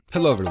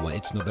Hello everyone,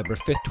 it's November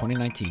 5th,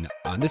 2019.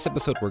 On this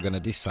episode, we're going to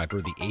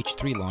decipher the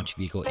H3 launch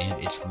vehicle and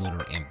its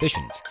lunar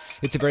ambitions.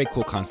 It's a very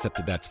cool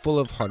concept that's full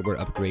of hardware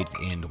upgrades,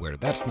 and where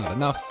that's not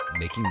enough,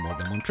 making more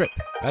than one trip.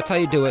 That's how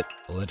you do it.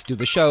 Let's do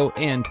the show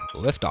and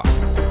lift off.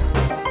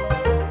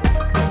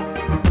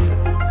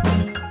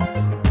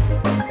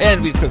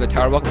 And we've cleared the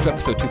tower. Welcome to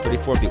episode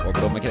 234 of the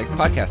Orbital Mechanics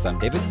Podcast. I'm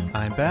David.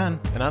 I'm Ben.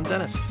 And I'm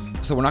Dennis.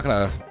 So we're not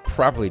going to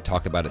properly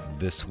talk about it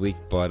this week,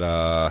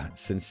 but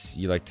since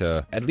you like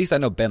to, at least I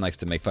know Ben likes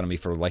to make fun of me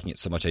for liking it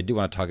so much, I do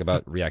want to talk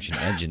about reaction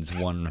engines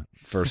one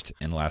first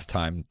and last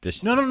time.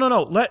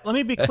 No. Let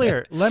me be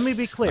clear.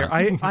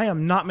 I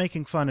am not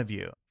making fun of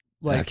you.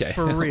 Like, okay.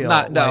 For real.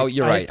 No,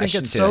 you're right. I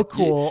think it's so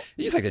cool.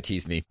 You just like to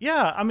tease me.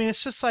 Yeah, I mean,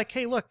 it's just like,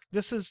 hey, look,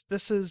 this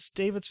is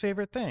David's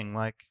favorite thing.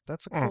 Like,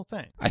 that's a cool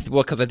thing.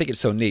 Because I think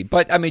it's so neat.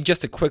 But, I mean,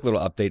 just a quick little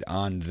update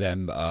on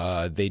them.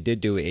 They did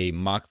do a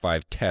Mach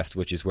 5 test,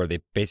 which is where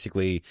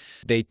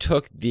they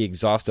took the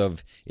exhaust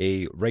of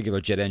a regular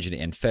jet engine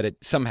and fed it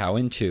somehow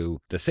into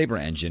the Sabre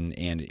engine,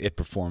 and it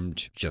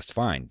performed just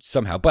fine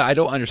somehow. But I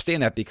don't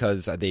understand that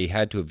because they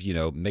had to have,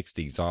 mixed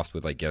the exhaust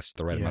with, I guess,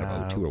 the right amount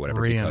of O2 or whatever.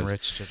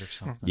 Re-enriched it or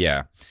something. Yeah.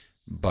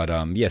 But,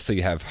 so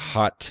you have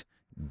hot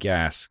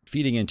gas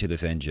feeding into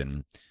this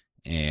engine,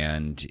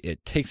 and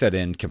it takes that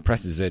in,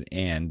 compresses it,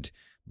 and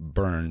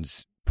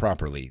burns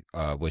properly,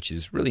 which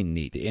is really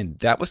neat. And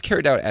that was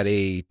carried out at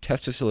a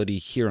test facility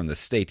here in the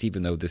States,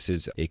 even though this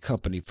is a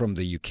company from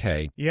the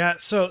UK. Yeah,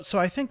 so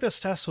I think this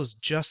test was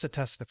just a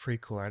test of the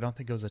pre-cooler. I don't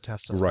think it was a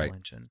test of the whole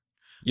engine.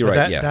 You're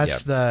right,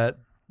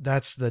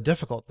 That's the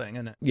difficult thing,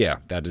 isn't it? Yeah,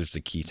 that is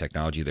the key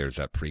technology. There's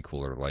that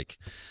pre-cooler. Like,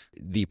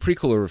 the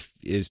pre-cooler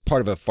is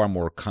part of a far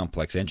more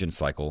complex engine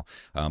cycle,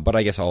 but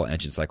I guess all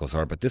engine cycles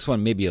are. But this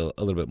one maybe a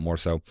little bit more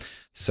so.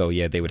 So,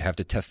 yeah, they would have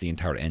to test the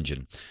entire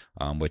engine,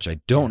 which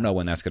I don't know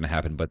when that's going to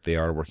happen, but they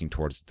are working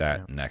towards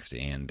that next,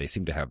 and they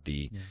seem to have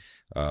the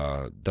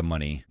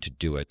money to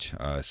do it.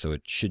 So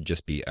it should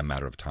just be a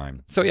matter of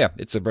time. So yeah,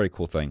 it's a very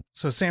cool thing.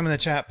 So Sam in the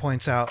chat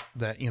points out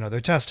that, they're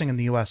testing in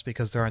the US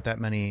because there aren't that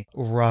many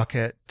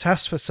rocket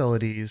test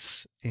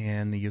facilities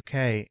in the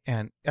UK.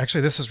 And actually,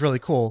 this is really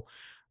cool.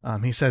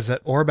 He says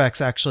that Orbex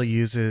actually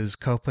uses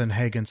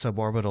Copenhagen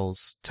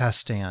Suborbital's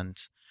test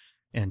stand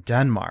in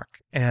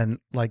Denmark. And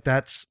like,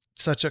 that's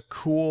such a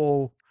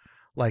cool,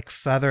 like,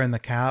 feather in the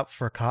cap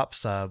for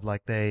CopSub.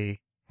 Like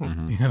they,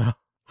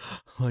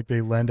 like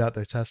they lend out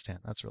their test stand.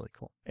 That's really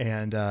cool.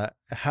 And I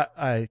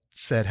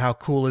said, how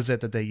cool is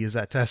it that they use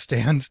that test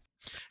stand?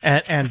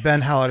 And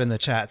Ben Hallard in the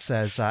chat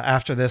says,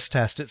 after this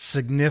test, it's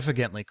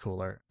significantly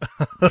cooler.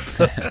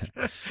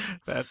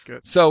 That's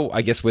good. So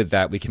I guess with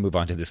that, we can move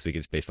on to this week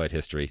in spaceflight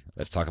history.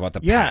 Let's talk about the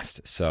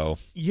past. So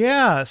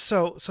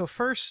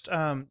first,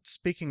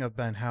 speaking of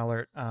Ben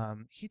Hallard,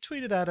 he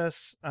tweeted at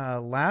us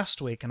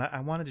last week, and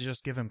I wanted to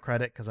just give him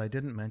credit because I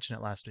didn't mention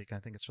it last week, and I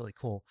think it's really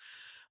cool.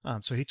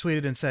 So he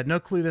tweeted and said, no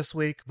clue this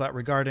week, but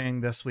regarding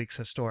this week's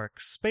historic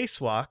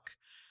spacewalk,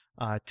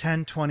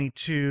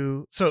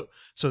 1022. So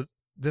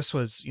this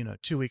was,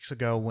 2 weeks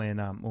ago when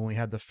we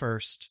had the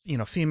first,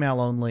 female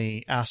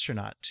only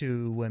astronaut,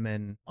 2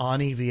 women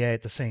on EVA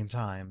at the same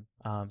time.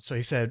 So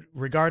he said,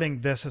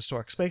 regarding this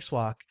historic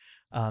spacewalk,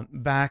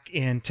 back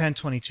in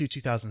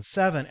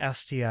 10/22/2007,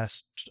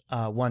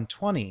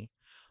 STS-120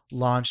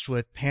 launched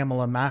with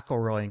Pamela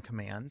McElroy in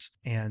command.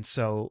 And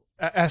so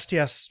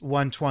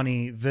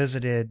STS-120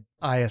 visited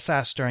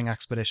ISS during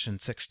Expedition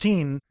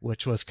 16,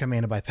 which was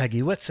commanded by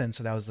Peggy Whitson.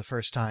 So that was the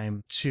first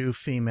time 2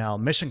 female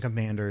mission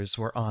commanders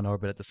were on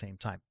orbit at the same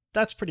time.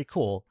 That's pretty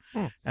cool.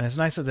 And it's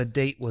nice that the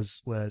date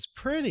was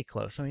pretty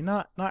close. I mean,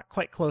 not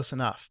quite close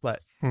enough,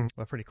 but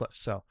pretty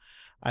close. So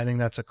I think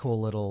that's a cool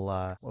little,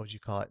 what would you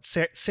call it?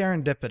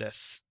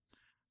 Serendipitous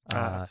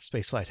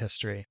spaceflight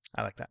history.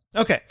 I like that.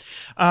 Okay.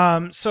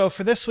 So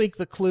for this week,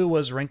 the clue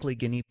was Wrinkly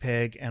Guinea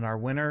Pig, and our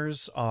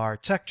winners are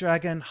Tech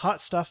Dragon,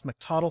 Hot Stuff,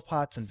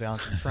 McToddlepots, and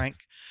Valentin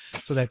Frank.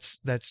 So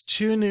that's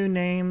 2 new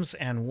names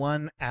and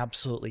 1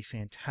 absolutely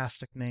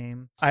fantastic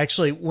name. I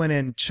actually went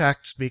and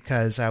checked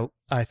because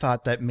I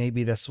thought that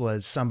maybe this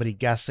was somebody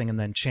guessing and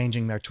then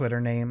changing their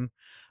Twitter name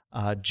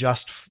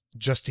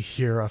just to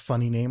hear a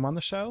funny name on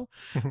the show.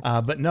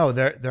 But no,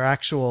 their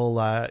actual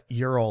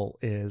URL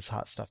is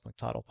Hot Stuff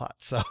McToddlepot.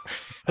 So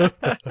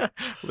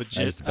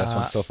legit. It's the best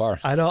one so far.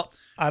 I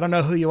don't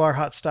know who you are,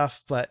 Hot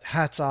Stuff, but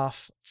hats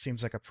off.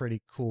 Seems like a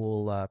pretty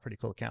cool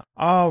account.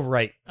 All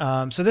right.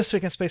 So this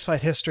week in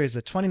spaceflight history is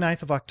the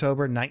 29th of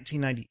October,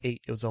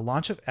 1998. It was the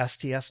launch of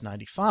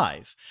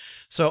STS-95.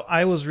 So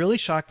I was really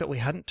shocked that we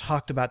hadn't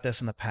talked about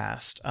this in the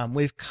past.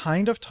 We've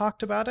kind of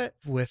talked about it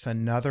with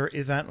another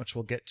event, which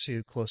we'll get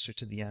to closer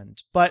to the end.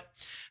 But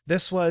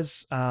this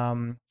was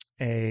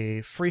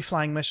a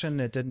free-flying mission.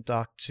 It didn't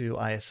dock to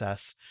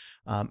ISS.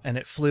 And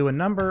it flew a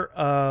number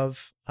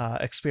of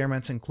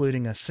experiments,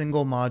 including a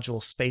single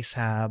module space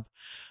hab,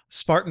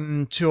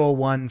 Spartan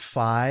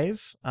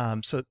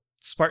 201-5. So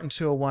Spartan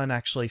 201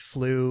 actually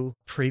flew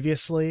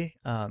previously.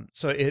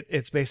 So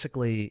it's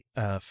basically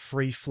a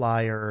free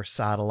flyer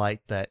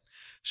satellite that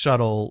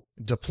shuttle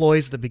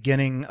deploys at the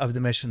beginning of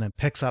the mission, then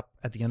picks up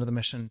at the end of the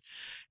mission,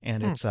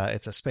 and it's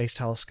a space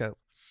telescope.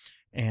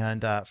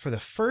 And for the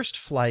first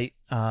flight,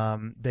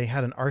 they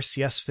had an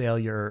RCS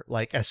failure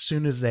like as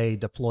soon as they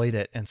deployed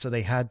it, and so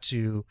they had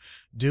to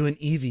do an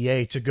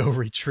EVA to go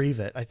retrieve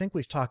it. I think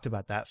we've talked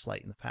about that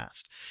flight in the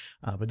past,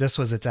 but this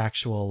was its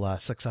actual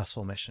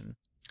successful mission.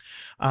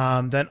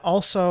 Then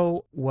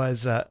also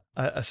was a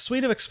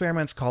suite of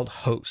experiments called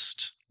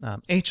HOST,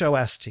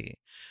 HOST.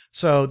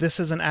 So this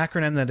is an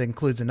acronym that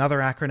includes another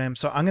acronym.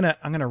 So I'm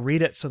gonna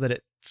read it so that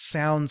it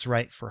sounds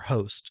right for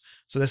HOST.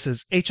 So this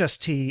is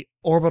HST,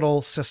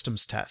 Orbital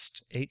Systems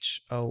Test,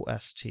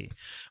 HOST.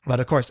 But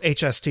of course,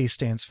 HST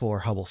stands for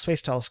Hubble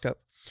Space Telescope.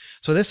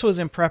 So this was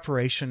in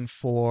preparation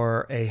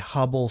for a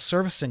Hubble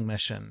servicing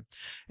mission.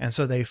 And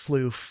so they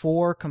flew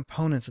 4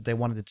 components that they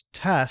wanted to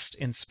test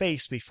in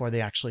space before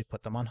they actually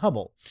put them on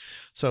Hubble.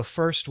 So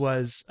first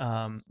was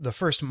the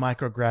first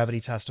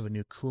microgravity test of a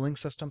new cooling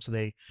system. So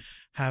they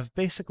have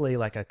basically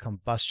like a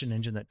combustion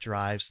engine that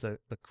drives the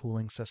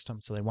cooling system.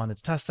 So they wanted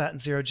to test that in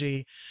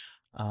 0G.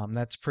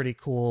 That's pretty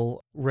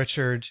cool.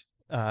 Richard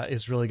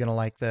is really going to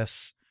like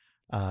this.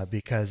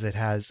 Because it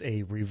has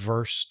a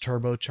reverse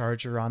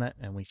turbocharger on it,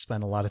 and we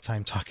spend a lot of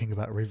time talking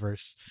about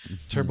reverse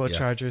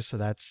turbochargers.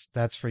 Yeah. So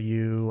that's for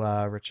you,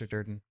 Richard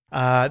Durden.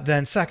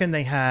 Then second,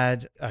 they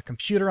had a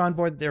computer on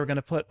board that they were going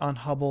to put on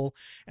Hubble,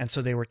 and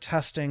so they were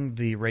testing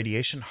the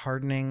radiation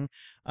hardening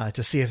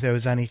to see if there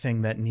was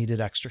anything that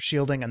needed extra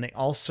shielding, and they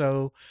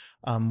also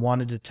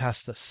wanted to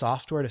test the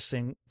software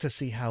to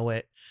see how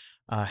it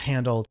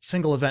handled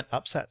single event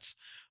upsets,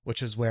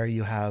 which is where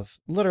you have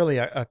literally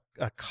a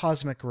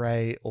cosmic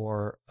ray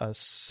or a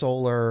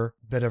solar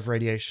bit of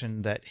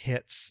radiation that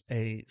hits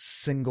a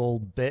single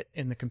bit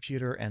in the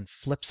computer and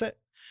flips it.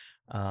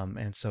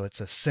 And so it's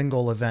a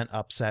single event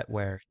upset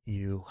where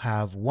you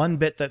have one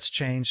bit that's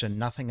changed and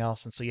nothing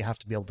else. And so you have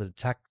to be able to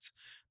detect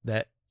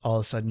that all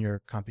of a sudden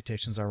your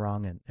computations are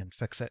wrong and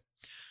fix it.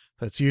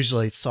 But it's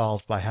usually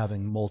solved by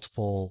having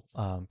multiple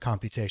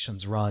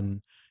computations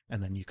run,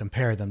 and then you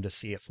compare them to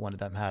see if one of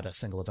them had a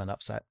single event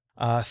upset.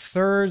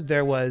 Third,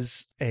 there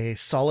was a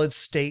solid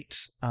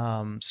state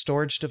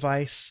storage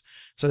device.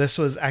 So this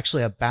was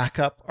actually a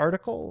backup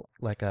article,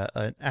 like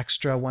an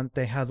extra one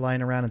they had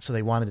lying around. And so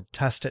they wanted to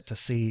test it to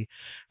see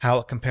how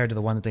it compared to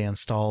the one that they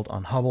installed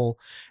on Hubble.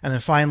 And then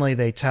finally,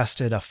 they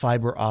tested a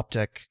fiber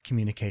optic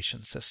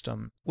communication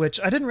system, which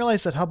I didn't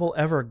realize that Hubble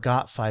ever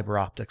got fiber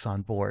optics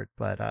on board,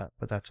 but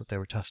that's what they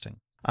were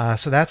testing.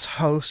 So that's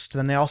HOST.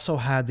 Then they also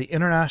had the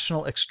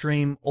International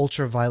Extreme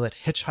Ultraviolet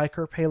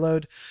Hitchhiker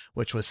payload,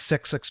 which was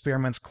 6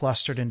 experiments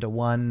clustered into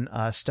one,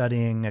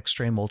 studying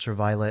extreme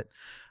ultraviolet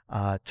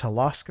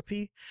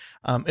telescopy.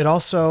 It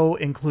also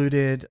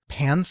included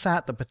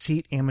PanSat, the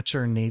Petite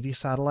Amateur Navy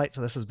Satellite.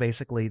 So this is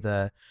basically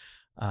the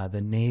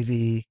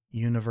Navy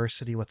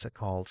University. What's it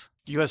called?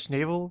 U.S.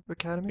 Naval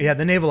Academy? Yeah,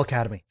 the Naval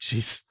Academy.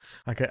 Jeez,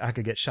 I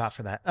could get shot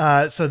for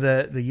that. So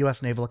the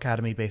U.S. Naval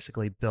Academy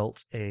basically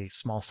built a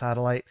small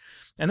satellite,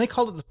 and they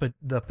called it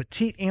the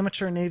Petite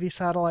Amateur Navy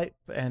Satellite.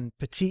 And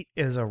petite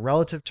is a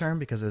relative term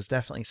because it was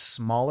definitely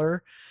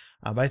smaller.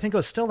 But I think it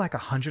was still like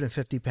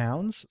 150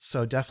 pounds,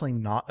 so definitely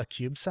not a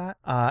CubeSat.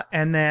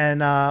 And then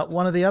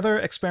one of the other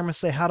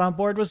experiments they had on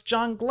board was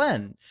John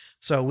Glenn.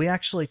 So we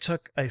actually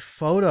took a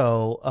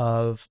photo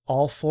of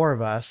all 4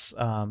 of us,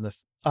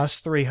 us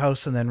 3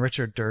 hosts, and then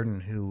Richard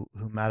Durden, who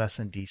met us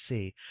in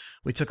DC.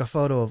 We took a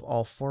photo of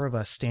all 4 of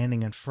us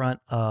standing in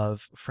front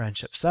of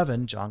Friendship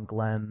 7, John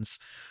Glenn's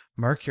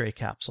Mercury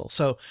capsule.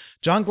 So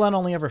John Glenn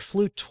only ever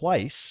flew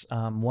twice,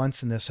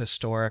 once in this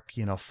historic,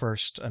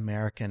 first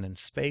American in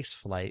space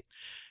flight,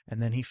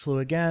 and then he flew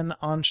again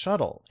on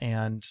shuttle,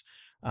 and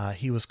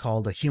he was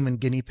called a human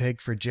guinea pig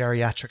for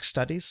geriatric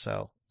studies.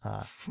 So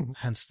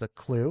hence the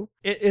clue.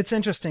 It's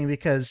interesting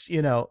because,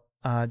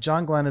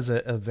 John Glenn is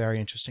a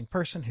very interesting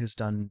person who's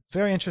done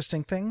very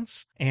interesting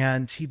things.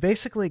 And he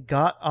basically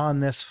got on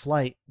this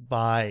flight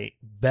by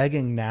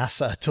begging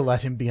NASA to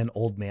let him be an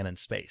old man in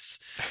space,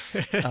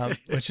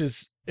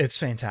 it's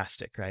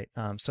fantastic, right?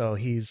 So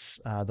he's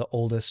the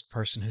oldest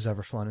person who's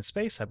ever flown in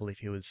space. I believe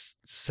he was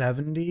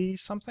 70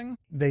 something.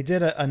 They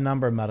did a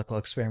number of medical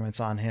experiments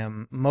on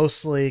him,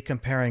 mostly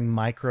comparing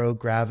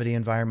microgravity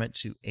environment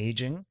to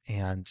aging.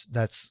 And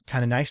that's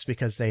kind of nice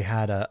because they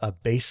had a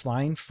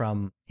baseline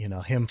from,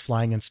 him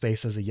flying in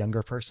space as a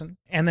younger person.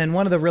 And then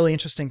one of the really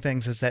interesting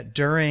things is that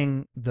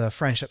during the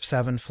Friendship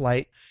 7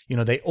 flight,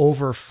 they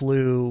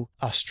overflew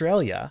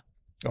Australia,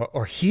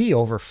 or he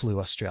overflew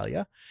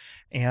Australia.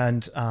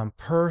 And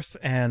Perth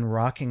and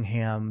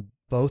Rockingham,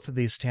 both of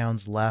these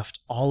towns left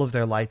all of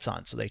their lights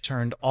on. So they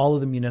turned all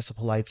of the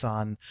municipal lights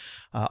on.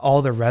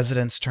 All the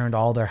residents turned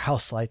all their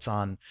house lights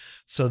on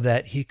so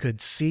that he could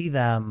see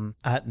them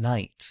at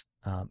night.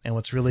 And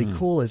what's really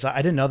cool is I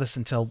didn't know this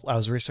until I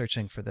was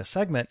researching for this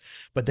segment,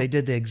 but they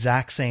did the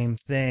exact same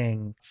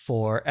thing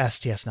for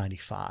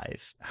STS-95.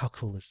 How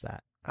cool is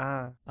that?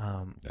 Cool.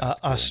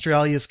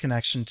 Australia's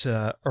connection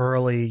to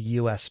early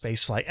U.S.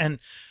 spaceflight, and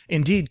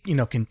indeed,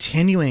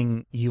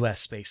 continuing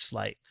U.S.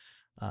 spaceflight.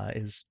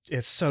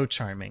 it's so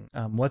charming.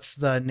 What's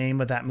the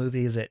name of that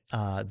movie? Is it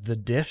The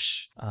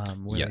Dish?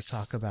 Where Yes.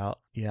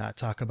 they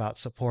talk about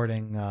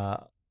supporting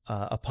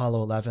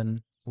Apollo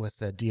 11 with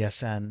the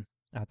DSN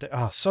out there.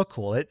 Oh, so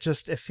cool. It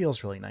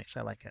feels really nice.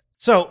 I like it.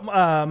 So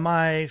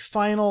my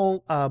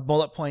final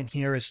bullet point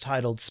here is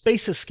titled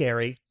Space is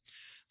Scary.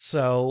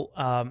 So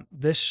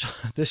this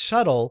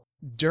shuttle,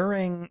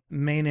 during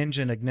main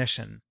engine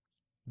ignition,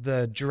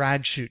 the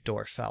drag chute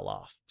door fell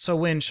off. So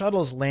when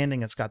shuttle's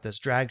landing, it's got this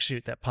drag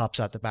chute that pops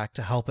out the back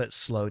to help it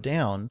slow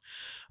down,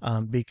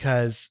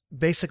 because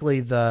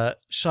basically the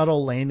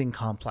shuttle landing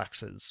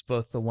complexes,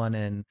 both the one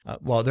in,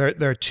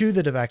 there are two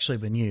that have actually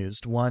been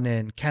used, one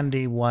in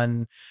Kennedy,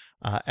 one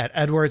at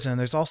Edwards, and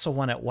there's also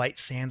one at White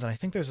Sands, and I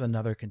think there's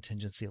another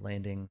contingency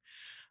landing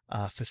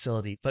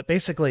facility. But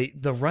basically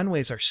the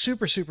runways are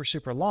super, super,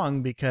 super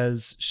long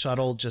because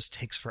shuttle just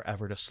takes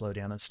forever to slow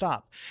down and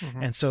stop.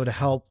 Mm-hmm. And so to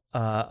help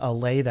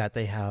allay that,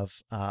 they have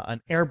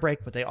an air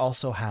brake, but they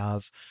also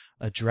have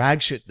a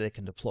drag chute that they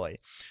can deploy.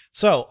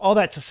 So all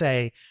that to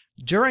say,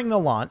 during the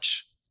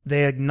launch,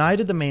 they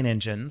ignited the main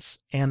engines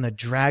and the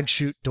drag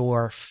chute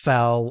door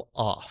fell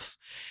off.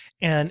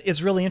 And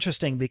it's really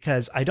interesting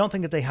because I don't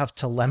think that they have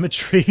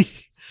telemetry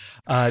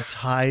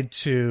tied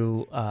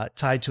to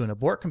an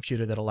abort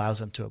computer that allows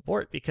them to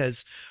abort,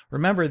 because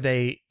remember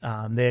they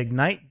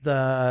ignite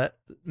the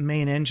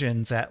main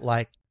engines at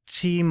like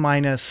T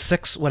minus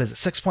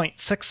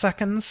 6.6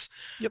 seconds.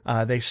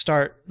 Yep. They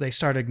start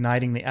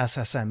igniting the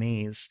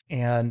SSMEs,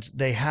 and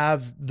they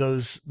have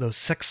those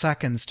 6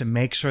 seconds to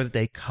make sure that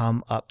they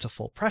come up to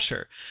full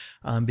pressure,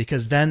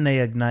 because then they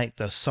ignite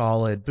the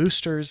solid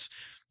boosters.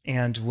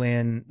 And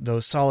when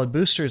those solid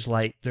boosters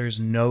light,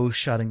 there's no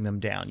shutting them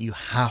down. You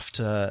have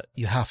to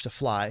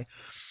fly,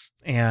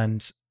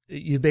 and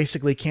you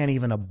basically can't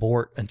even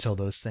abort until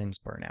those things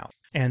burn out.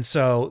 And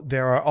so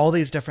there are all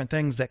these different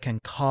things that can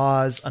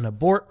cause an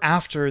abort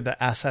after the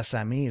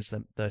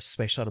SSMEs, the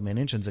Space Shuttle main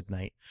engines,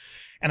 ignite.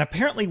 And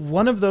apparently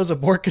one of those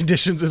abort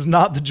conditions is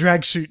not the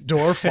drag chute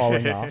door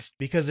falling off,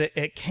 because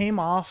it came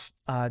off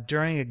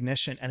during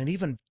ignition, and it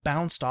even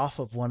bounced off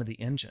of one of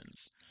the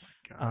engines.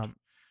 Oh my God.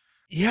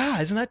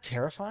 Yeah, isn't that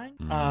terrifying?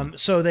 Mm-hmm.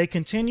 So they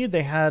continued.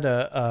 They had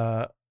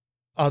a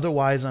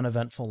otherwise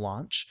uneventful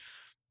launch,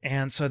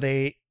 and so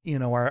they,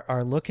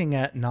 are looking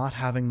at not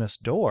having this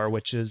door,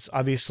 which is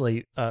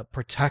obviously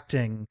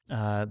protecting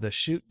the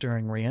chute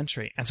during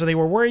reentry. And so they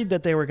were worried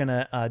that they were going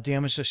to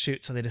damage the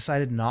chute, so they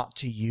decided not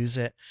to use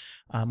it,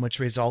 which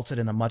resulted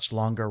in a much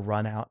longer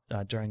run out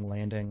during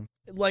landing.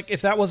 Like,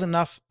 if that was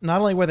enough,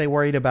 not only were they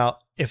worried about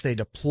if they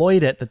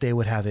deployed it that they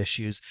would have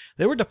issues,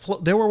 they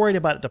were worried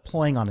about it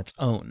deploying on its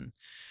own.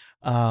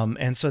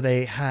 And so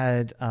they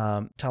had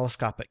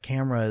telescopic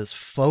cameras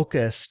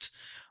focused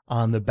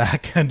on the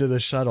back end of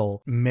the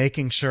shuttle,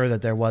 making sure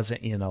that there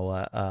wasn't,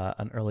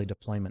 an early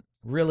deployment.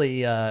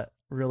 Really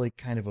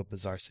kind of a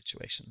bizarre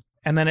situation.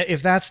 And then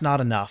if that's not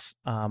enough,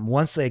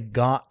 once they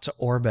got to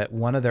orbit,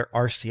 one of their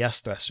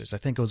RCS thrusters, I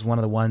think it was one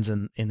of the ones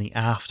in the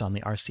aft on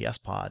the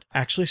RCS pod,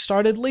 actually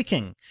started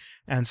leaking.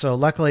 And so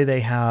luckily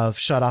they have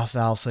shut-off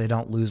valves so they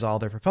don't lose all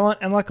their propellant.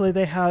 And luckily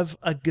they have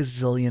a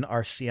gazillion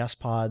RCS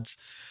pods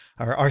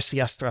or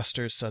RCS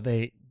thrusters. So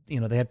they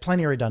had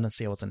plenty of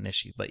redundancy. It wasn't an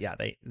issue. But yeah,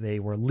 they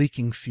were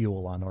leaking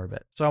fuel on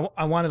orbit. So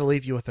I wanted to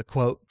leave you with a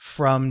quote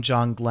from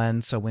John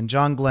Glenn. So when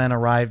John Glenn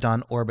arrived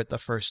on orbit the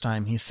first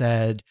time, he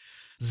said,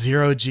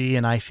 "0G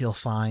and I feel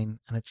fine."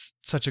 And it's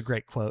such a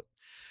great quote.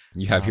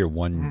 You have here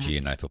 1G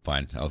and I feel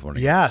fine. I was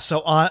wondering. Yeah.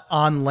 So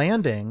on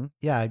landing,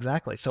 yeah,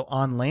 exactly. So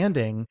on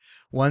landing,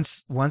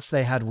 once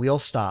they had wheel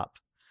stop,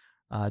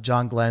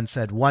 John Glenn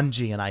said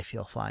 1G and I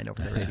feel fine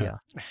over the radio.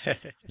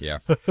 Yeah.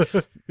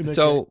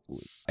 So,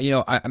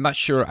 I'm not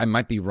sure, I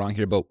might be wrong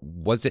here, but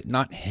was it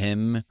not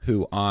him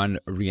who on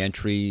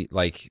reentry,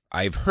 like,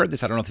 I've heard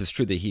this, I don't know if it's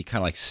true, that he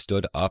kind of like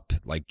stood up,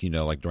 like,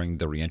 like during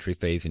the reentry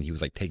phase, and he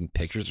was like taking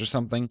pictures or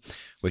something,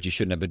 which he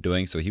shouldn't have been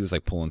doing. So he was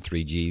like pulling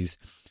 3Gs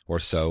or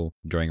so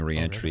during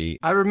reentry. Oh, really?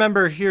 I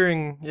remember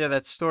hearing,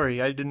 that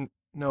story. I didn't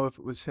know if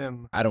it was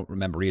him. I don't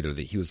remember either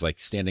that he was like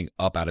standing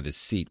up out of his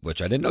seat,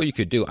 which I didn't know you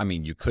could do. I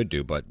mean, you could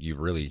do, but you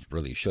really,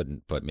 really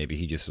shouldn't. But maybe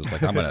he just was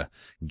like, I'm going to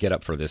get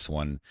up for this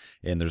one.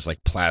 And there's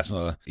like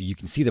plasma. You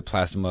can see the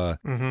plasma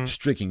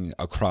streaking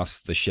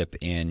across the ship,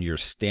 and you're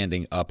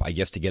standing up, I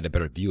guess, to get a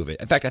better view of it.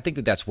 In fact, I think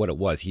that's what it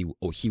was.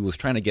 He was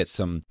trying to get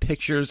some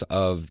pictures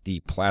of the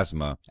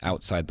plasma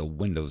outside the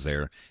windows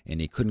there, and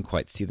he couldn't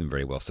quite see them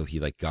very well. So he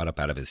like got up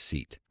out of his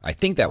seat. I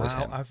think that was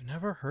him. I've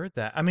never heard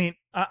that. I mean,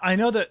 I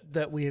know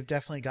that we have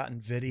definitely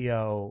gotten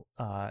video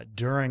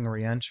during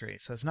reentry,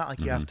 so it's not like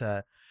you have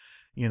to,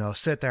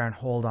 sit there and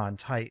hold on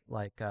tight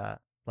like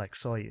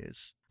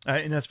Soyuz.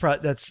 And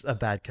that's a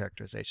bad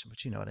characterization,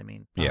 but you know what I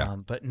mean. Yeah.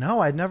 But no,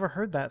 I'd never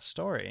heard that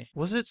story.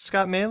 Was it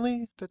Scott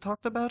Manley that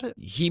talked about it?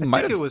 He I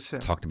might think have it was him.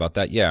 talked about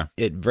that. Yeah,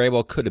 it very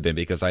well could have been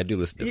because I do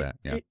listen to that.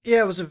 Yeah.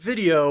 Yeah, it was a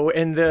video,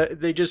 and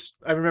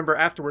I remember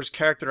afterwards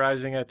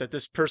characterizing it that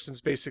this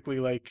person's basically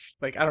like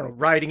I don't know,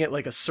 riding it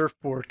like a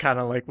surfboard, kind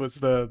of like was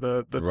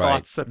the Right.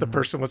 thoughts that the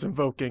person was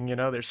invoking. You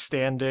know, they're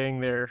standing,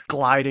 they're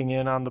gliding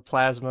in on the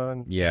plasma,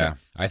 and Yeah,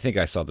 I think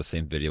I saw the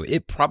same video.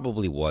 It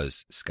probably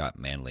was Scott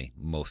Manley,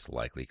 most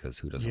likely, because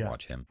who doesn't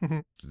watch him?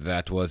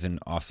 That was an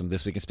awesome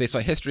This Week in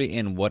Spaceflight History,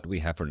 and what we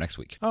have for next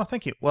week. Oh,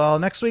 thank you. Well,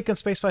 next week in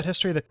Spaceflight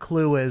History, the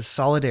clue is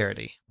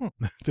solidarity.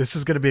 This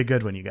is going to be a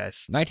good one, you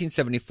guys.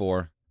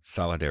 1974,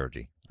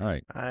 Solidarity. All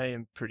right. I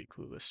am pretty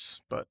clueless,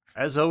 but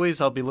as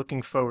always, I'll be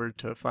looking forward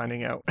to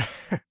finding out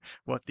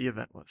what the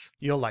event was.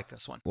 You'll like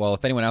this one. Well,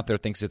 if anyone out there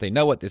thinks that they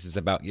know what this is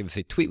about, give us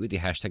a tweet with the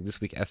hashtag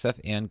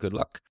ThisWeekSF, and good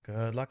luck.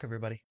 Good luck,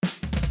 everybody.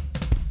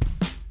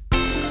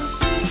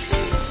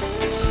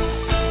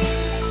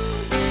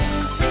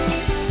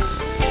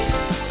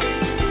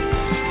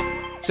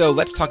 So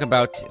let's talk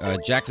about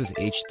JAXA's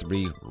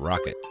H3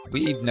 rocket.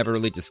 We've never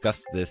really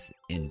discussed this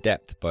in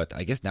depth, but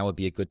I guess now would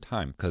be a good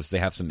time because they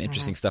have some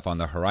interesting stuff on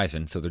the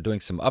horizon. So they're doing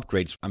some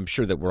upgrades. I'm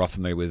sure that we're all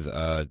familiar with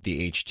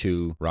the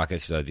H2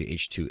 rockets, the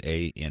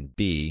H2A and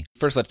B.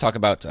 First, let's talk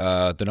about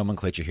the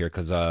nomenclature here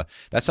because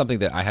that's something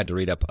that I had to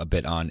read up a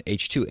bit on.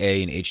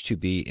 H2A and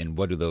H2B, and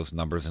what do those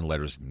numbers and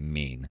letters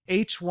mean?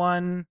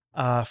 H1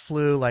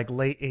 flew like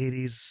late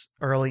 80s,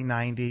 early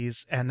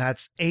 90s, and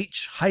that's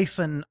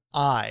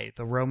H-I,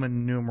 the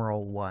Roman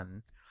numeral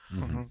 1.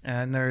 Mm-hmm.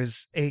 And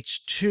there's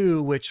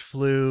H2, which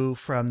flew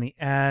from the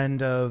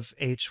end of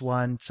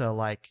H1 to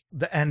like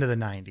the end of the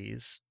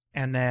 90s.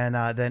 And then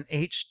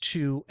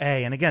H2A,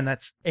 and again,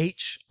 that's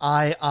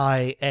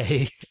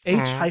H-I-I-A,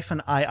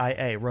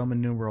 H-I-I-A,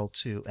 Roman numeral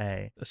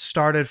 2A.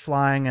 Started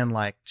flying in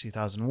like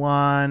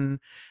 2001,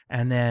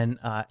 and then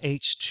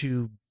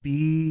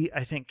H2B,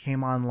 I think,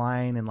 came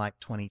online in like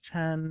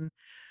 2010.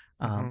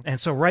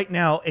 And so right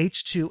now,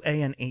 H2A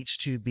and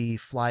H2B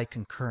fly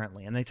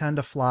concurrently, and they tend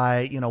to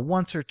fly,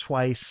 once or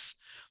twice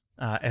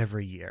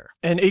every year.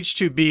 And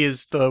H2B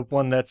is the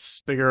one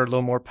that's bigger, a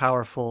little more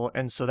powerful,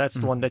 and so that's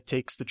the one that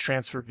takes the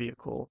transfer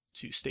vehicle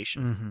to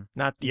station,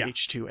 not the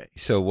H2A.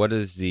 So what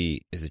is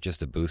is it just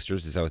the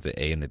boosters? Is that what the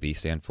A and the B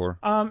stand for?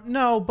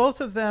 No, both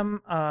of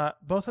them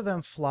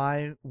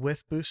fly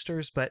with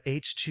boosters, but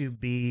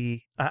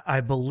H2B,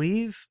 I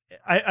believe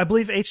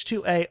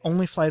H2A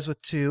only flies with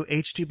 2.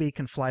 H2B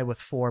can fly with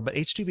 4, but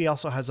H2B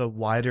also has a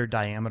wider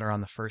diameter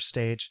on the first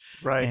stage,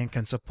 right, and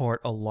can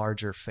support a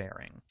larger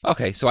fairing.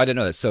 Okay, so I didn't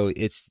know that. So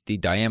it's the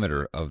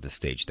diameter of the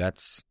stage.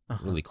 That's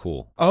really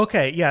cool.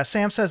 Okay, yeah,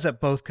 Sam says that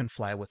both can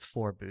fly with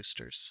 4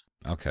 boosters.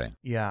 Okay.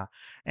 Yeah.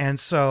 And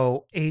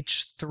so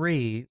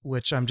H3,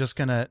 which I'm just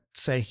going to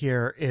say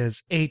here,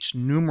 is H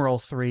numeral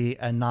 3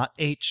 and not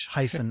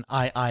H-III.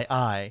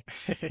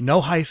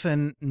 No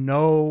hyphen,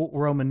 no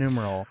Roman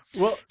numeral.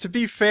 Well, to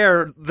be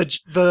fair,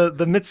 the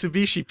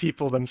Mitsubishi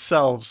people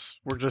themselves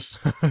were just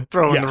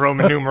throwing the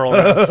Roman numeral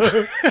out.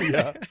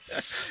 Yeah.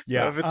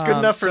 So if it's good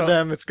enough for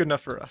them, it's good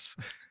enough for us.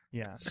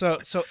 Yeah. So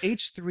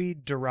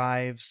H3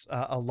 derives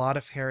a lot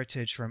of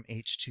heritage from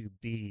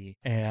H2B,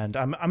 and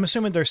I'm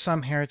assuming there's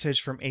some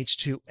heritage from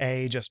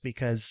H2A just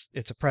because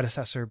it's a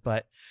predecessor,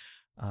 but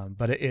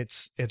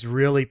it's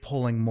really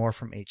pulling more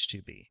from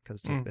H2B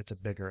because it's a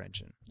bigger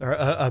engine or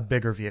a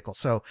bigger vehicle.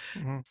 So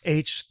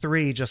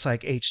H3, just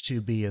like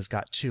H2B, has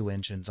got 2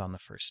 engines on the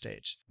first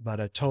stage, but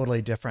a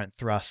totally different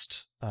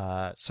thrust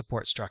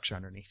support structure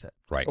underneath it.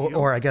 Right.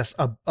 Or I guess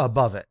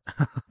above it.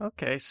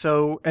 Okay.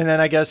 So, and then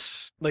I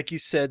guess, like you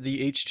said,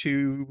 the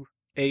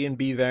H2A and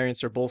B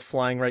variants are both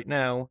flying right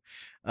now,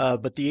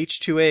 but the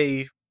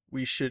H2A,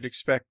 we should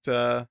expect,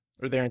 or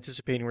they're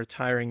anticipating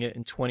retiring it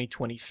in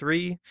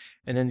 2023,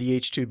 and then the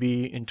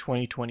H2B in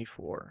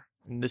 2024.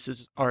 And this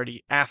is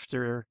already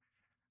after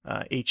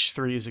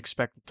H3 is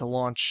expected to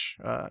launch.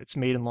 Its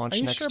maiden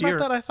launch next year. Are you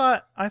sure about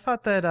that? I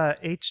thought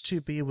that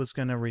H2B was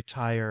going to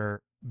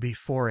retire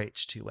before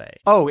H2A.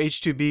 Oh,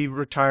 H2B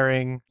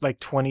retiring like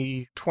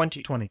 2020.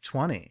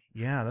 2020.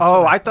 Yeah. That's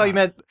I thought you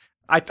meant.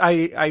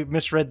 I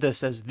misread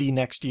this as the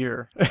next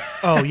year.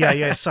 Oh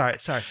yeah. Sorry.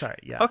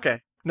 Yeah.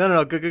 Okay.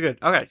 No. Good.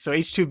 Okay, so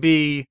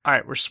H2B. All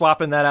right, we're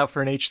swapping that out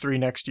for an H3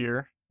 next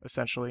year,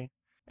 essentially,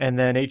 and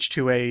then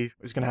H2A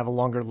is going to have a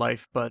longer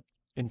life, but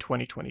in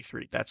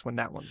 2023, that's when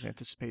that one's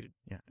anticipated.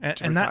 Yeah,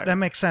 and that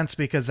makes sense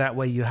because that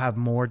way you have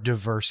more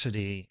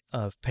diversity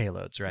of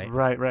payloads, right?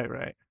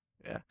 Right.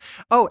 Yeah.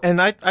 Oh, and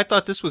I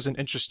thought this was an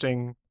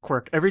interesting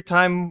quirk. Every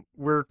time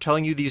we're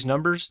telling you these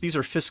numbers, these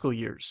are fiscal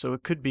years, so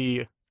it could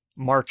be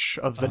March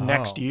of the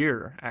next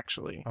year,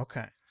 actually.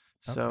 Okay.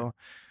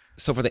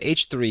 So for the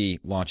H3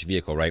 launch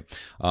vehicle, right,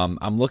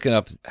 I'm looking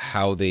up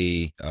how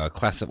they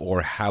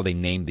or how they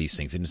name these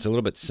things, and it's a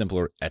little bit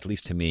simpler, at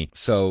least to me.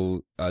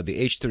 So the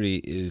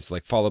H3 is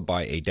like followed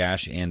by a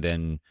dash and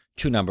then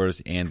two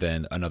numbers and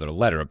then another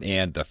letter.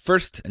 And the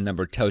first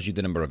number tells you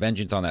the number of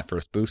engines on that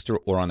first booster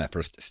or on that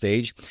first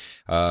stage.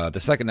 The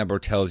second number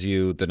tells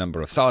you the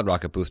number of solid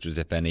rocket boosters,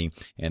 if any.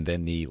 And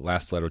then the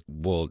last letter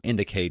will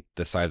indicate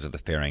the size of the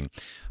fairing,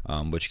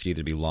 which could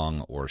either be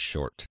long or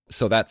short.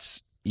 So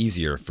that's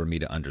easier for me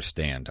to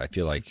understand. I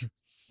feel like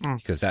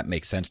because that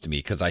makes sense to me,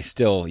 because I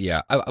still,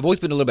 I've always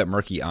been a little bit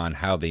murky on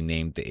how they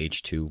named the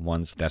H2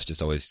 ones. That's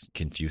just always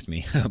confused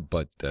me,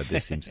 but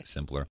this seems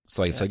simpler.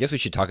 So I guess we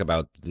should talk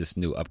about this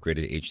new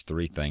upgraded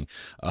H3 thing.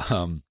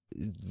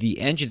 The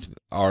engines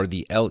are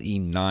the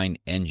LE9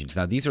 engines.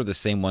 Now, these are the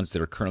same ones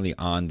that are currently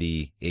on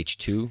the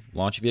H2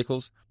 launch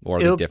vehicles, or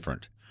are they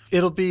different?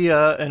 It'll be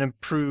an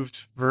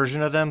improved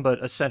version of them,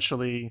 but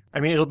essentially, I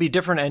mean, it'll be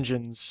different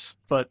engines,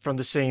 but from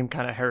the same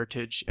kind of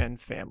heritage and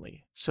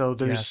family. So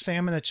there's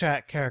Sam in the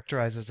chat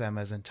characterizes them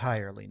as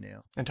entirely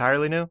new.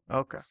 Entirely new?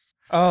 Okay.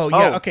 Oh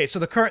yeah, okay. So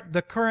the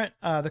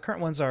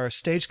current ones are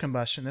staged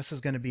combustion. This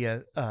is going to be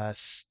a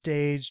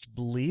staged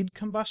bleed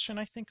combustion,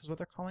 I think, is what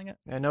they're calling it.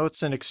 I know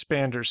it's an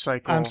expander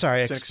cycle. I'm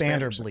sorry, It's an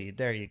expander bleed.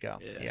 There you go.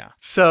 Yeah.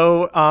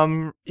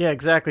 So,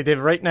 exactly,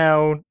 David. Right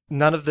now,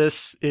 none of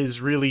this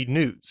is really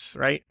news,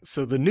 right?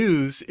 So the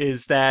news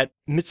is that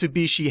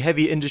Mitsubishi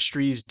Heavy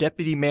Industries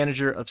Deputy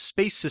Manager of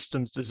Space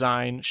Systems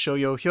Design,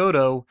 Shoyo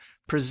Hyodo,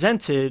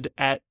 presented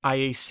at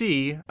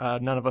IAC,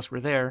 none of us were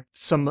there,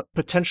 some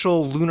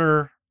potential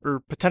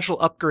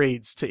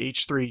upgrades to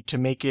H3 to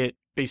make it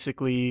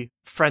basically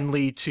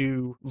friendly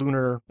to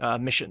lunar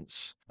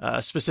missions,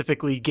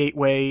 specifically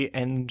Gateway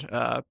and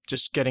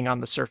just getting on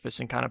the surface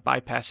and kind of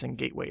bypassing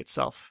Gateway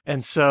itself.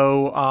 And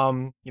so,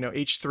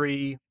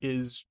 H3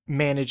 is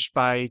managed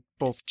by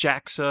both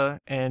JAXA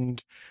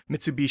and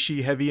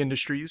Mitsubishi Heavy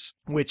Industries,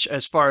 which,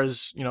 as far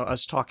as,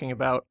 us talking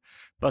about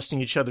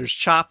busting each other's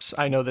chops,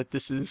 I know that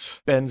this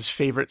is Ben's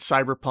favorite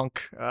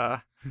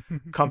cyberpunk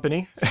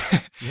company.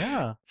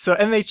 Yeah. So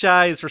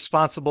MHI is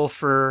responsible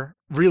for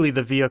really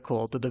the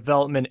vehicle, the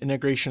development,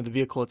 integration of the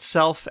vehicle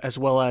itself, as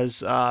well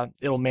as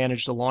it'll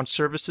manage the launch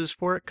services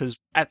for it. Because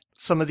at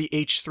some of the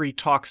H3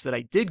 talks that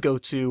I did go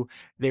to,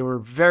 they were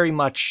very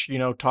much,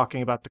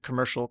 talking about the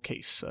commercial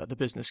case, the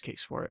business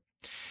case for it.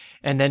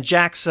 And then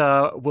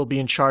JAXA will be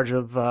in charge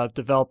of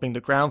developing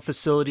the ground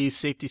facilities,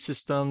 safety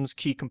systems,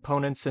 key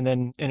components, and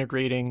then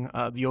integrating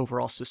the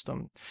overall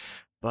system.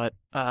 But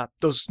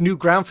those new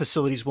ground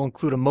facilities will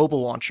include a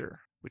mobile launcher,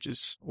 which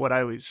is what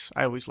I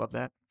always love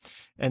that.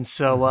 And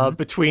so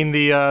between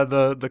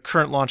the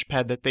current launch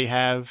pad that they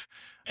have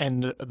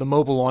and the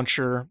mobile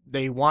launcher,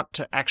 they want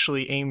to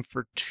actually aim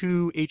for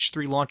 2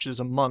 H3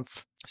 launches a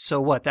month.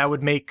 So that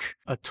would make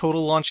a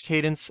total launch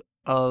cadence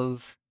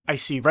of, I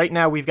see, right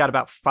now we've got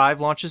about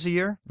 5 launches a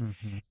year,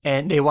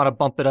 and they want to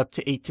bump it up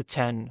to 8 to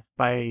 10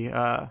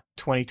 by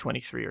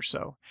 2023 or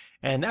so.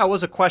 And that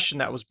was a question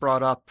that was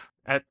brought up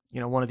at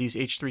one of these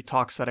H3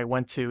 talks that I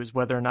went to, is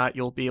whether or not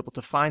you'll be able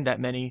to find that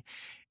many.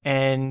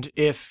 And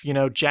if,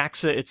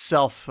 JAXA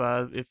itself,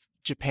 if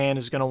Japan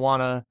is going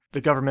to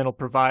the government will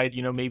provide,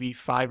 maybe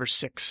 5 or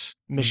 6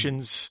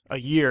 missions a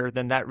year,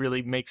 then that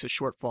really makes a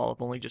shortfall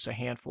of only just a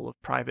handful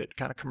of private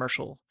kind of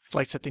commercial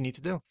flights that they need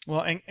to do.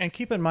 Well, and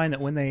keep in mind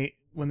that when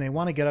they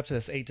want to get up to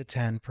this 8 to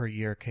 10 per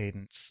year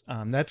cadence,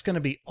 that's going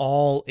to be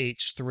all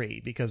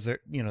H3, because they're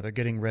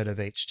getting rid of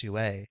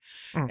H2A.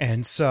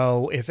 And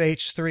so if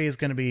H3 is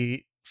going to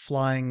be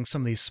flying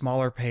some of these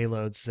smaller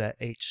payloads that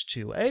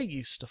H2A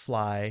used to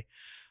fly,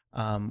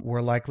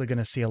 we're likely going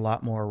to see a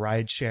lot more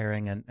ride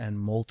sharing and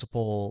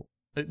multiple.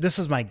 This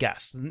is my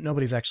guess.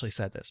 Nobody's actually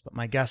said this, but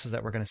my guess is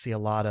that we're going to see a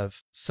lot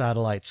of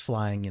satellites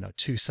flying,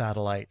 2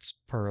 satellites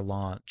per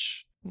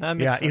launch. That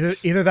makes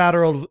sense. Either that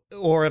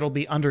or it'll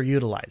be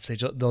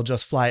underutilized. They'll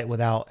just fly it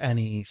without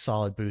any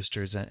solid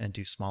boosters and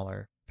do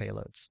smaller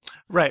payloads.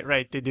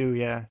 Right. They do,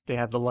 yeah. They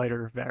have the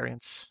lighter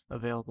variants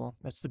available.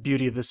 That's the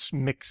beauty of this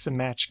mix and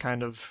match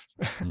kind of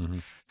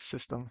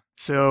system.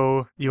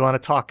 So you want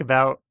to talk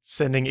about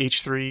sending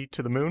H3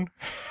 to the moon?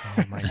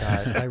 Oh my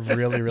God. I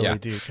really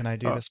do. Can I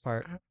do this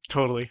part?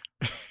 Totally.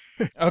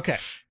 Okay.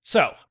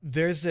 So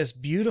there's this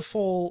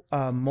beautiful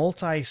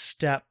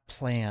multi-step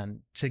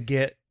plan to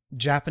get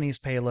Japanese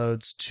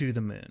payloads to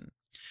the moon.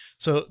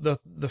 So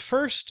the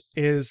first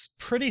is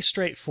pretty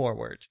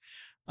straightforward.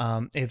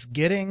 It's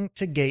getting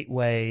to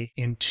Gateway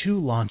in 2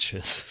 launches.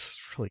 It's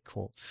really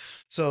cool.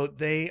 So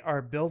they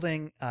are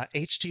building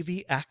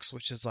HTV-X,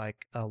 which is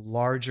like a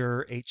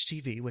larger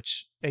HTV,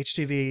 which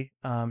HTV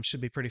should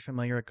be pretty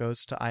familiar. It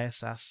goes to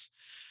ISS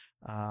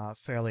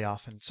fairly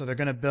often. So they're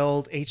going to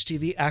build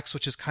HTV-X,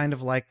 which is kind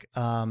of like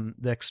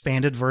the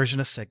expanded version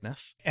of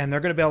Cygnus, and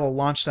they're going to be able to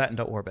launch that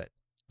into orbit.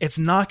 It's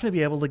not going to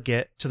be able to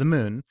get to the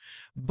moon,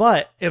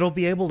 but it'll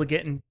be able to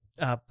get in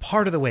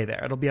part of the way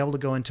there. It'll be able to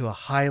go into a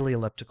highly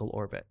elliptical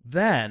orbit.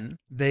 Then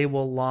they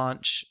will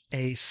launch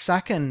a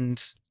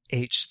second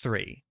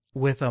H3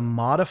 with a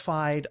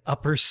modified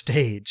upper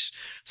stage.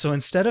 So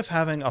instead of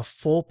having a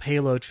full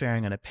payload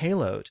fairing and a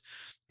payload,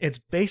 it's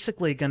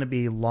basically going to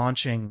be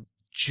launching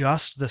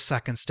just the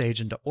second stage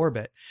into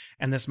orbit.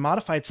 And this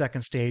modified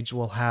second stage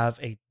will have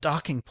a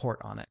docking port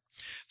on it.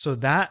 So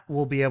that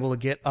will be able to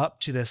get up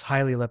to this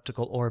highly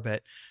elliptical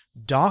orbit,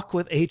 dock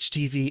with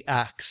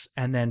HTV-X,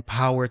 and then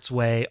power its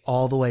way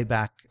all the way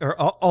back, or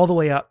all the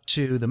way up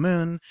to the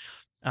moon,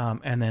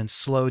 and then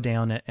slow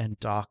down it and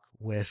dock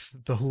with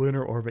the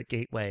Lunar Orbit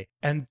Gateway.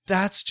 And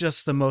that's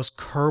just the most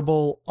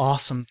Kerbal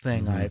awesome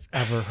thing I've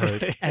ever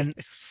heard.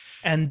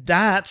 And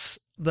that's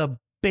the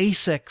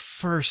basic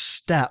first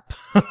step.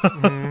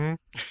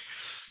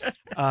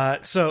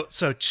 So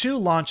 2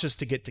 launches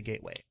to get to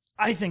Gateway.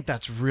 I think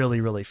that's really,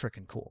 really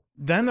freaking cool.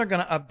 Then they're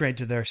going to upgrade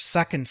to their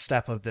second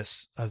step of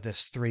this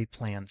 3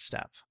 plan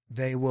step.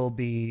 They will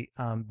be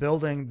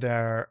building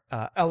their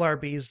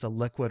LRBs, the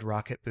liquid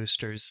rocket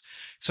boosters.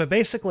 So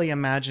basically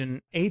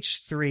imagine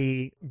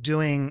H3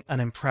 doing an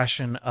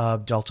impression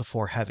of Delta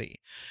IV Heavy.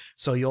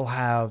 So you'll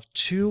have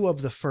 2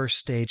 of the first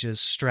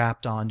stages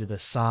strapped onto the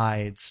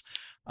sides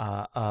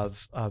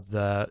of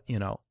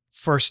the,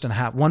 first and a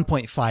half,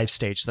 1.5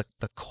 stage,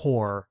 the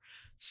core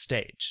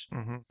stage.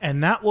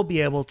 And that will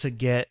be able to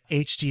get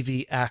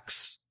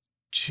HTV-X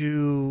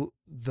to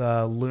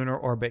the Lunar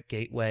Orbit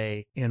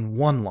Gateway in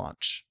 1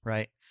 launch,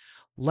 right?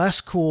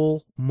 Less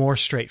cool, more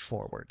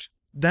straightforward.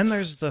 Then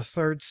there's the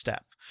third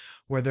step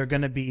where they're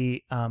going to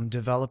be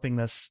developing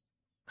this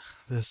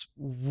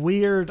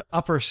weird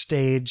upper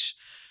stage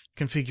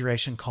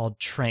configuration called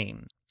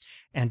Train.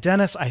 And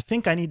Dennis, I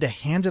think I need to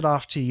hand it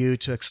off to you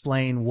to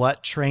explain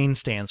what Train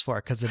stands for,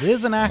 because it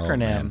is an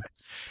acronym.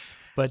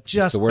 But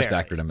just it's the worst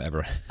barely. acronym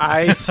ever.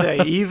 I say,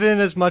 even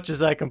as much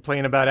as I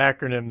complain about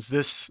acronyms,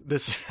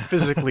 this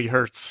physically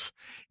hurts.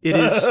 It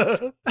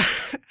is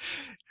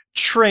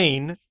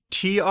TRAIN,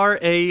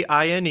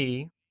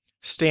 TRAINE,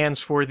 stands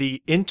for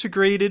the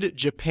Integrated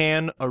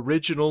Japan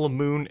Original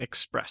Moon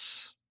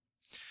Express.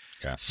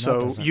 Yeah.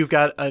 So you've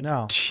got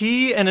a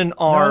T and an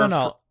R.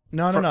 No.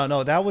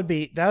 That would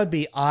be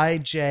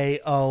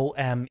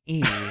IJOME.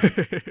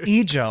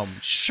 Ejome.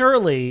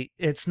 Surely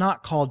it's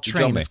not called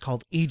Train. Ijome. It's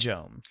called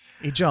Ejome.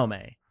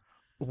 Ijome.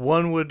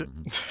 One would.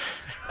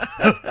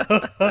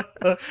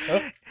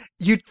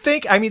 You'd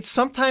think,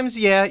 sometimes,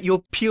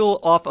 you'll peel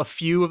off a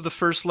few of the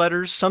first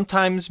letters.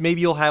 Sometimes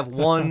maybe you'll have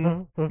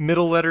one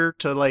middle letter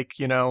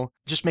to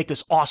just make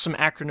this awesome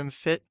acronym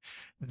fit.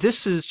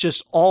 This is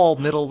just all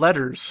middle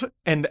letters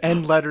and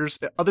end letters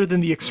other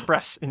than the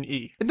express in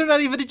E. And they're not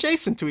even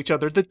adjacent to each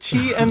other. The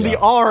T and the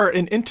R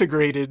in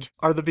integrated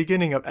are the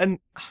beginning of, and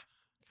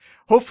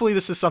hopefully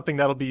this is something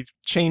that'll be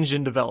changed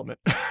in development.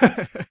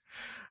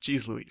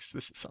 Jeez Louise,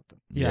 this is something.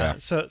 Yeah.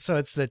 So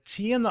it's the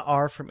T and the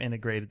R from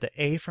integrated, the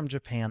A from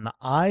Japan, the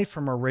I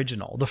from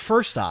original, the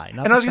first I.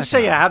 Not and I was going to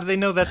say, how do they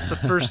know that's the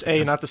first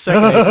A, not the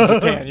second A from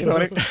Japan? You know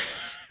what I mean?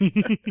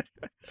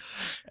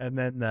 And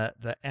then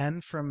the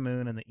N from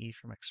Moon and the E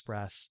from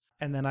Express.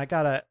 And then I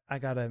gotta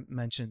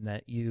mention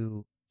that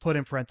you put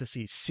in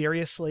parentheses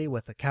seriously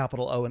with a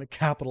capital O and a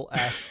capital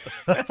S.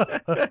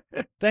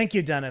 Thank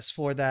you, Dennis,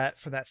 for that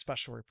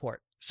special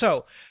report.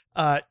 So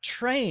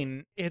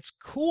Train, it's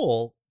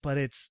cool, but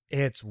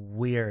it's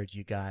weird,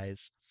 you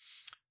guys.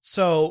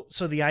 So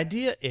the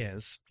idea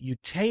is you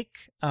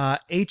take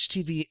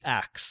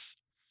HTV-X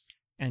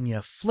and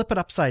you flip it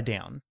upside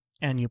down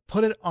and you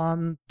put it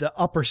on the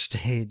upper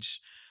stage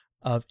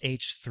of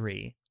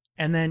H3,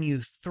 and then you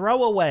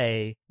throw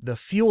away the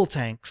fuel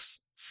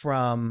tanks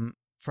from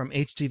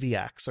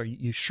HTV-X, or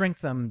you shrink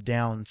them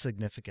down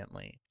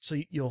significantly. So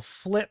you'll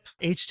flip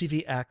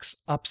HTV-X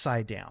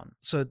upside down.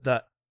 So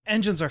the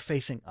engines are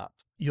facing up.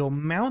 You'll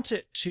mount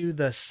it to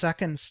the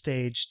second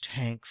stage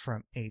tank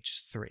from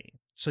H3.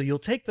 So you'll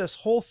take this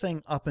whole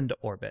thing up into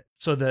orbit.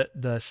 So the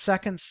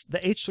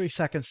H3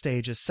 second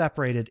stage is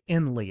separated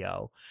in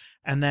LEO,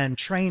 and then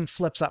Train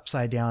flips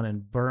upside down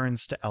and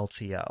burns to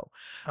LTO.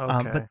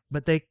 Okay.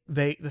 But the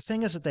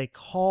thing is that they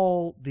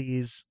call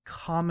these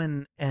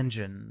common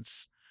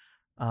engines.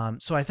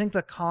 So I think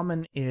the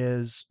common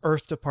is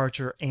Earth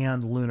departure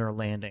and lunar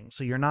landing.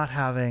 So you're not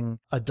having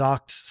a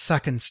docked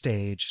second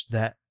stage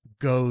that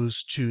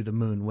goes to the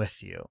moon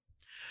with you.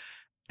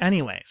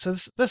 Anyway, so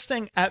this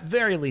thing, at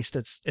very least,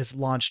 it's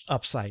launched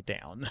upside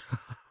down.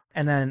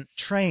 And then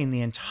Train,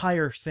 the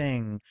entire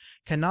thing,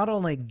 can not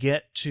only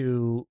get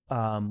to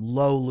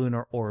low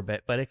lunar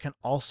orbit, but it can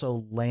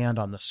also land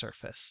on the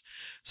surface.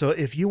 So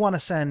if you want to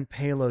send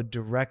payload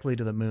directly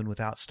to the moon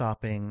without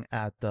stopping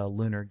at the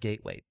lunar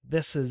gateway,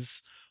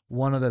 this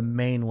one of the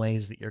main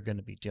ways that you're going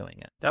to be doing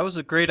it. That was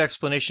a great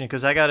explanation,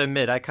 because I got to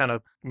admit,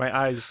 my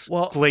eyes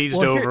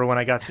glazed over when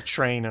I got to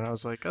Train, and I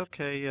was like,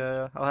 okay,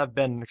 I'll have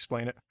Ben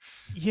explain it.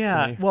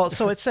 Yeah, well,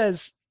 so it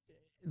says,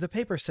 the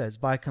paper says,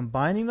 by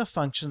combining the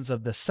functions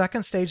of the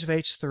second stage of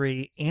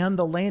H3 and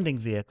the landing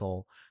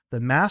vehicle, the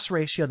mass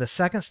ratio of the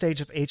second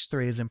stage of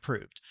H3 is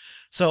improved.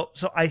 So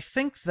I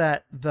think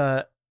that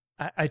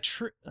I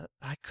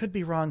could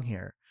be wrong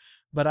here,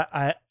 but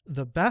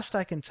the best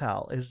I can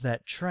tell is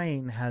that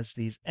Train has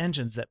these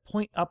engines that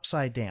point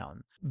upside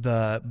down.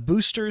 The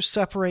boosters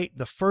separate,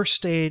 the first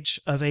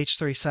stage of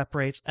H3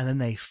 separates, and then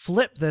they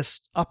flip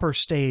this upper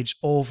stage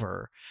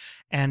over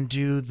and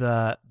do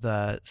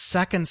the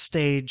second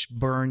stage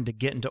burn to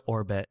get into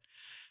orbit,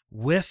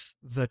 with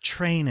the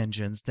train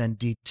engines, then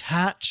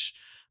detach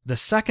the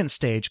second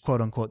stage,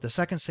 quote unquote, the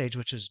second stage,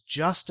 which is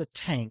just a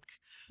tank,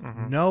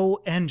 no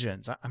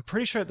engines. I'm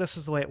pretty sure this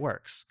is the way it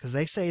works, because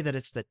they say that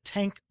it's the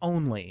tank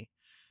only.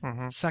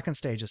 Second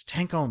stage is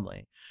tank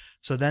only.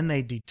 So then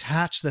they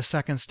detach the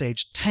second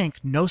stage tank,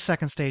 no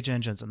second stage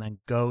engines, and then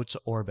go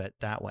to orbit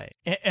that way.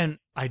 And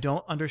I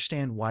don't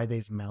understand why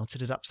they've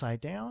mounted it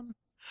upside down.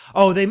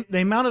 Oh,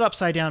 they mount it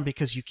upside down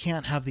because you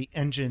can't have the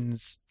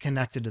engines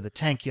connected to the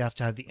tank. You have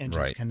to have the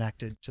engines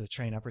connected to the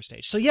train upper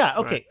stage. So yeah,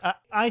 okay,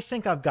 I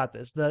think I've got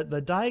this.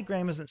 The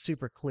diagram isn't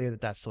super clear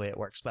that that's the way it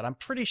works, but I'm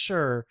pretty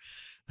sure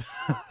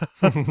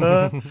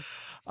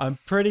I'm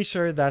pretty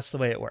sure that's the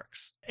way it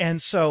works.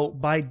 And so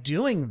by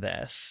doing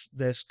this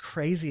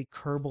crazy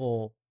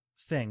Kerbal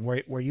thing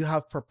where you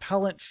have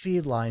propellant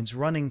feed lines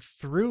running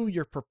through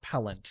your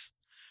propellant,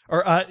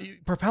 or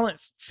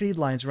propellant feed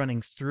lines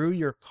running through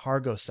your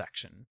cargo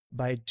section.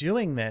 By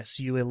doing this,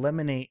 you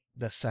eliminate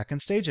the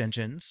second stage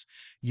engines,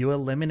 you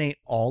eliminate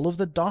all of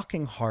the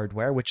docking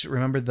hardware, which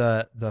remember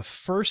the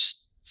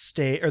first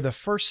stage or the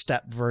first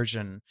step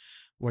version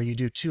where you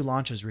do 2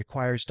 launches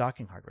requires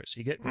docking hardware. So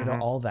you get rid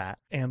of all that.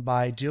 And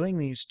by doing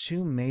these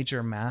 2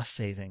 major mass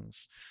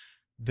savings,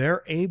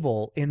 they're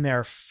able, in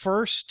their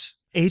first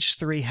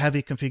H3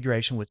 heavy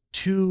configuration with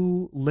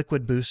 2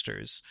 liquid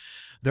boosters,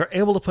 they're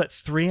able to put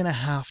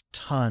 3.5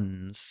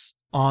 tons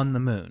on the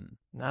moon.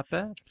 Not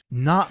bad.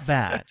 Not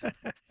bad.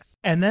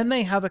 And then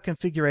they have a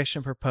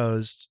configuration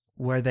proposed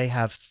where they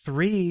have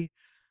 3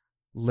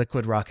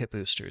 liquid rocket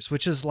boosters,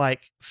 which is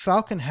like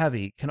Falcon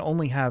Heavy can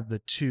only have the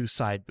 2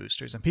 side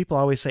boosters. And people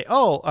always say,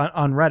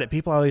 on Reddit,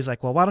 people are always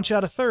like, well, why don't you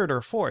add a third or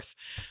a fourth?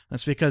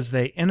 That's because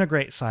they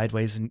integrate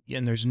sideways and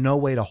there's no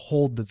way to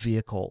hold the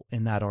vehicle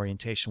in that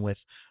orientation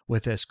with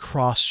this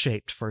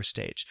cross-shaped first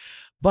stage.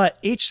 But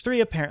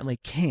H3 apparently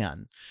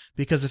can,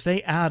 because if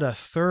they add a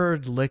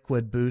third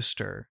liquid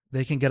booster,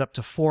 they can get up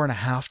to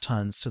 4.5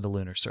 tons to the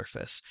lunar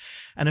surface.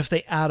 And if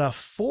they add a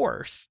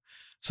fourth,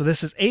 so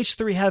this is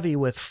H3 Heavy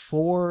with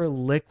 4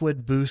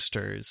 liquid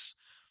boosters,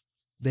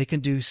 they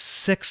can do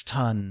 6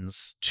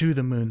 tons to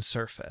the moon's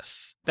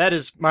surface. That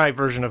is my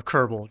version of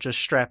Kerbal, just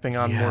strapping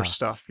on more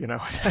stuff, you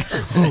know.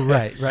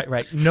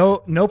 Right.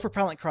 No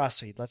propellant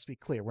crossfeed, let's be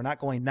clear. We're not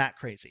going that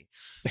crazy.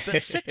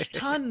 But 6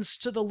 tons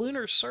to the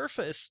lunar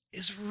surface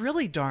is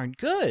really darn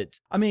good.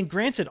 I mean,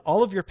 granted,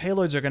 all of your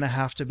payloads are going to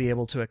have to be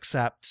able to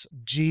accept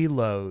G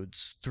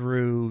loads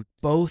through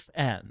both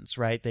ends,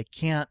 right?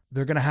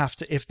 They're going to have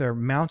to, if they're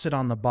mounted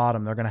on the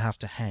bottom, they're going to have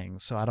to hang.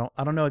 So I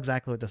don't know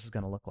exactly what this is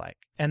going to look like.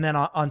 And then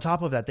on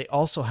top of that, they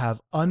also have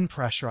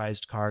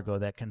unpressurized cargo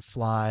that can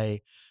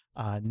fly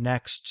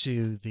next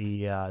to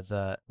the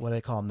what do they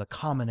call them? The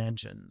common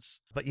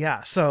engines. But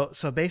yeah, so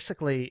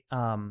basically,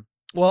 so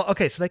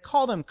they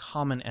call them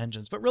common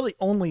engines, but really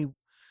only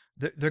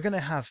they're going to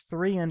have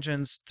 3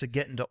 engines to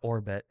get into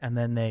orbit, and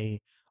then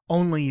they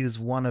only use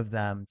one of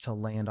them to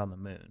land on the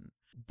moon.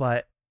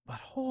 But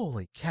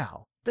holy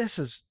cow, this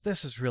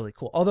is really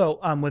cool. Although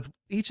with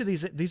each of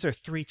these are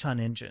 3-ton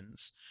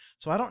engines.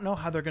 So I don't know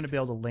how they're going to be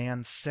able to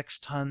land 6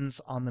 tons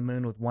on the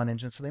moon with one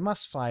engine. So they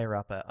must fire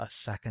up a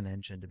second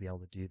engine to be able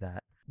to do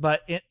that.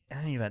 But in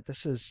any event,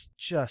 this is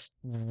just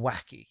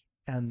wacky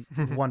and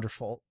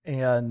wonderful.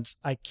 And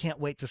I can't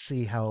wait to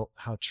see how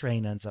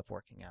Train ends up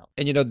working out.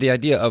 And, the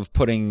idea of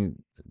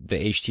putting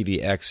the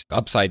HTV-X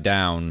upside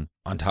down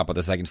on top of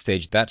the second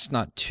stage, that's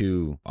not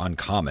too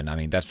uncommon. I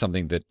mean, that's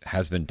something that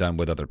has been done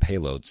with other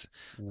payloads.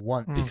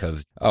 Once.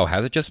 Because,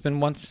 has it just been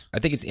once? I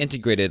think it's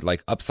integrated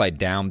like upside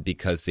down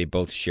because they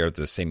both share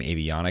the same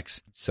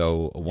avionics.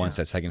 So once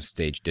that second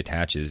stage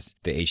detaches,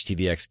 the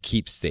HTV-X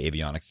keeps the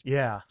avionics.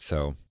 Yeah.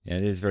 So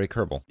it is very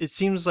Kerbal. It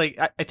seems like,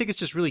 I think it's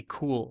just really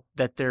cool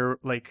that they're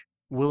like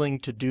willing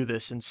to do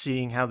this and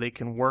seeing how they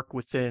can work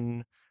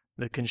within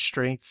the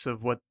constraints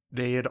of what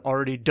they had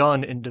already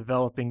done in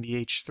developing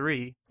the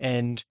H3,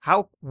 and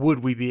how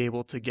would we be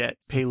able to get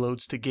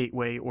payloads to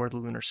Gateway or the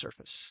lunar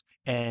surface?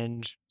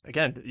 And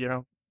again,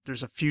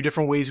 there's a few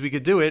different ways we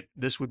could do it.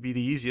 This would be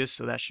the easiest,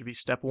 so that should be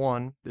step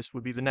 1. This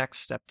would be the next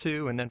step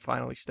 2, and then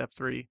finally step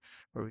 3,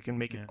 where we can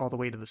make it all the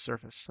way to the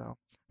surface. So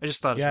I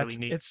just thought it was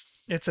really neat.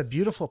 It's a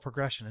beautiful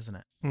progression, isn't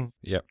it?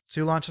 Yep.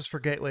 2 launches for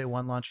Gateway,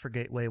 1 launch for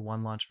Gateway,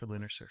 1 launch for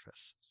lunar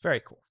surface. It's very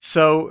cool.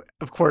 So,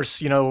 of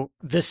course,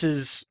 this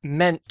is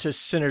meant to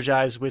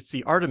synergize with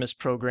the Artemis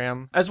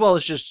program, as well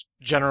as just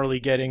generally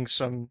getting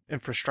some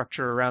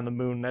infrastructure around the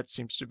moon. That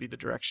seems to be the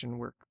direction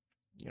we're,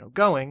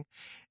 going.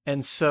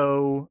 And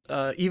so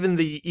even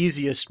the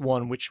easiest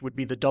one, which would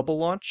be the double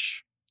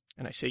launch,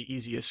 and I say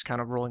easiest,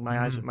 kind of rolling my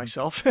eyes at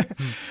myself,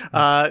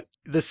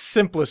 the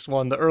simplest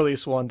one, the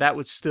earliest one, that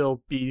would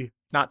still be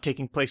not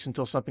taking place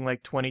until something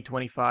like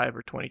 2025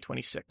 or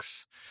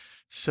 2026.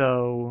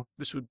 So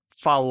this would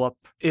follow up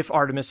if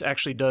Artemis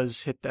actually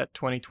does hit that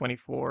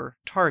 2024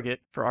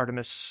 target for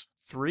Artemis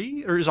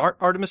 3, or is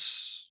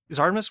Artemis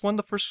 1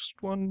 the first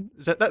one?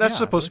 Is that's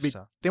supposed to be?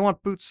 So. They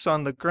want boots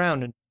on the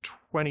ground in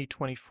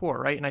 2024,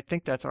 right? And I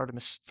think that's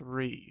Artemis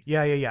 3.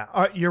 Yeah.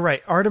 You're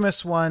right.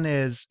 Artemis 1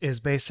 is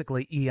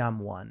basically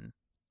EM1.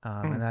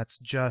 And that's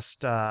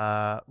just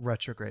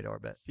retrograde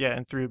orbit. Yeah,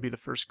 and 3 would be the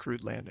first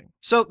crewed landing.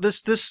 So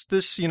this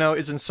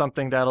isn't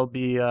something that'll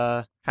be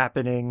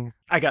happening.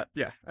 I got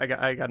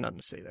nothing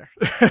to say there.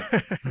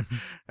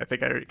 I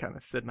think I already kind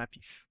of said my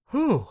piece.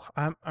 Whew,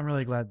 I'm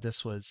really glad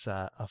this was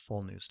a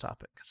full news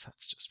topic, because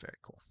that's just very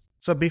cool.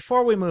 So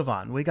before we move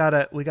on, we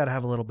gotta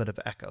have a little bit of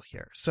echo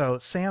here. So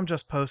Sam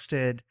just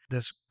posted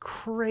this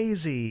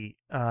crazy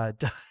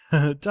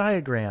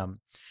diagram.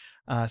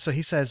 So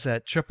he says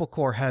that triple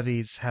core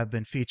heavies have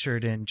been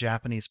featured in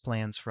Japanese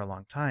plans for a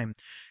long time.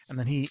 And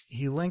then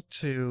he linked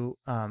to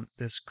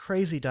this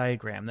crazy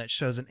diagram that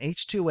shows an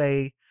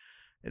H2A.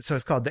 So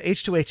it's called the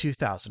H2A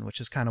 2000,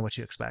 which is kind of what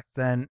you expect.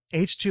 Then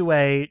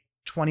H2A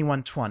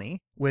 2120,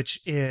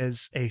 which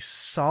is a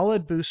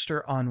solid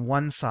booster on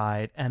one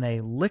side and a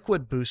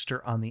liquid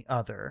booster on the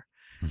other.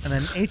 And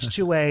then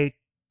H2A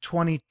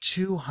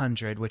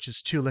 2200, which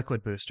is 2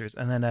 liquid boosters,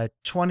 and then a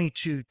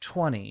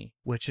 2220,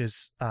 which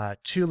is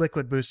 2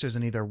 liquid boosters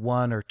and either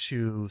 1 or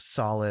 2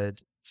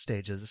 solid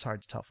stages. It's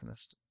hard to tell from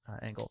this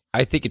angle.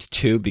 I think it's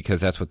 2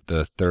 because that's what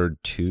the third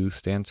 2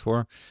 stands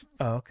for.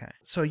 Oh, okay.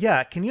 So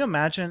yeah, can you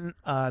imagine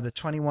the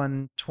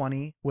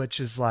 2120, which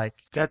is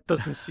like that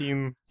doesn't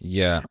seem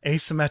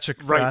asymmetric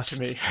right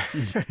thrust.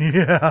 to me.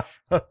 Yeah.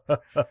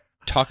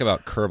 Talk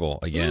about Kerbal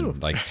again, Ooh.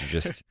 like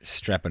just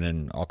strapping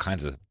in all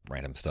kinds of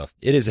random stuff.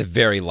 It is a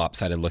very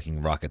lopsided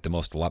looking rocket, the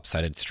most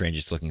lopsided,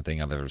 strangest looking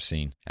thing I've ever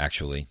seen,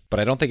 actually.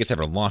 But I don't think it's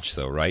ever launched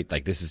though, right?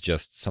 Like this is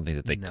just something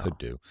that they could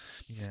do.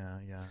 Yeah.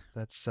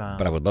 That's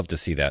But I would love to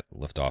see that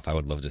lift off. I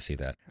would love to see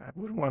that. I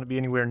wouldn't want to be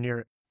anywhere near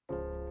it.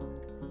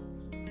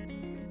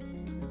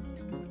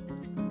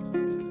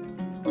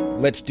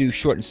 Let's do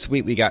short and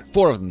sweet. We got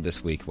 4 of them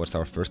this week. What's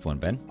our first one,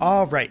 Ben?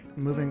 All right,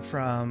 moving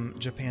from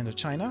Japan to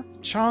China.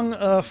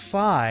 Chang'e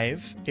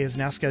 5 is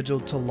now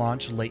scheduled to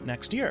launch late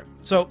next year.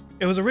 So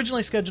it was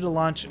originally scheduled to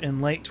launch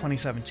in late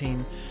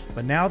 2017,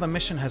 but now the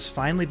mission has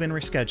finally been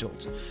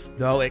rescheduled,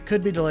 though it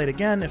could be delayed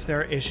again if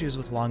there are issues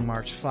with Long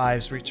March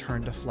 5's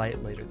return to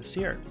flight later this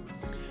year.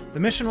 The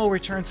mission will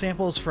return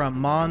samples from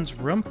Mons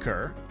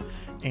Rumker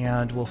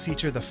and will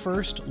feature the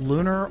first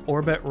lunar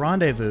orbit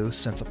rendezvous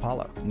since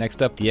Apollo.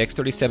 Next up, the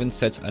X-37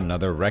 sets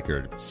another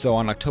record. So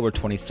on October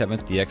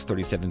 27th, the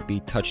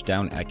X-37B touched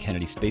down at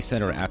Kennedy Space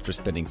Center after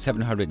spending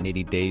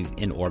 780 days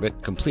in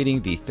orbit,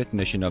 completing the 5th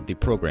mission of the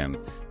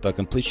program. The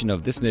completion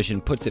of this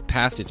mission puts it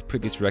past its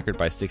previous record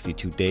by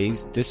 62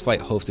 days. This flight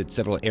hosted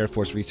several Air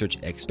Force research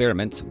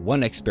experiments.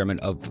 One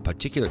experiment of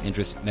particular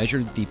interest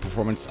measured the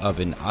performance of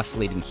an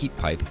oscillating heat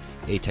pipe,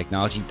 a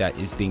technology that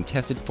is being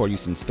tested for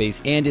use in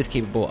space and is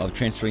capable of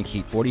transferring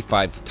heat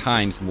 45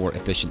 times more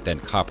efficient than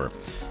copper.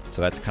 So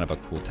that's kind of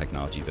a cool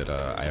technology that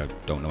I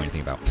don't know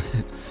anything about.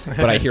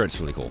 But I hear it's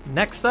really cool.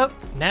 Next up,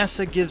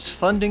 NASA gives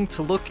funding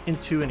to look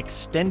into an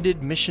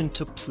extended mission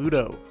to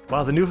Pluto.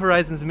 While the New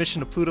Horizons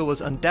mission to Pluto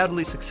was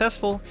undoubtedly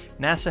successful,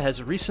 NASA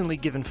has recently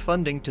given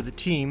funding to the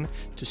team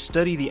to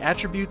study the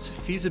attributes,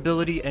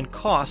 feasibility, and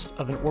cost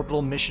of an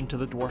orbital mission to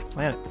the dwarf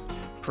planet.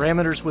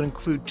 Parameters would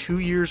include 2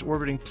 years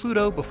orbiting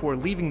Pluto before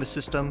leaving the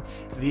system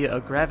via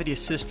a gravity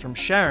assist from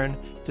Charon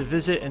to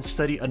visit and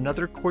study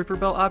another Kuiper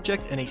Belt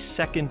object and a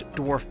second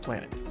dwarf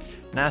planet.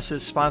 NASA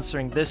is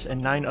sponsoring this and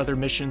 9 other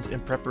missions in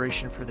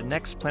preparation for the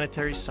next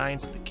Planetary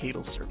Science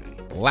Decadal Survey.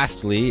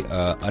 Lastly,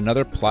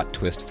 another plot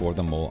twist for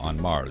the mole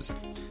on Mars.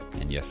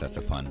 And yes, that's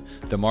a pun.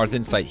 The Mars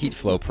Insight Heat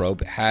Flow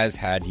Probe has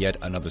had yet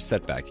another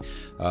setback.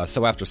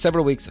 So after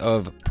several weeks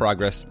of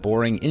progress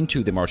boring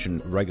into the Martian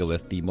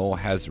regolith, the mole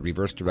has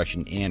reversed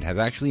direction and has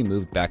actually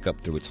moved back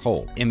up through its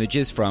hole.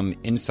 Images from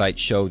InSight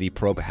show the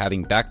probe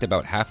having backed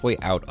about halfway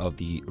out of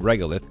the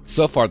regolith.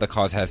 So far, the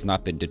cause has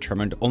not been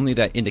determined, only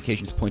that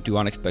indications point to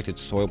unexpected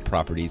soil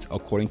properties,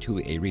 according to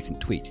a recent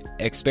tweet.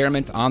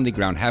 Experiments on the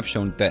ground have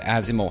shown that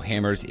as the mole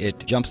hammers,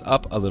 it jumps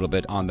up a little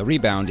bit on the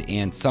rebound,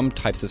 and some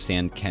types of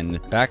sand can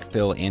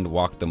backfill and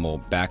walk the mole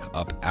back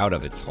up out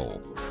of its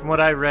hole. From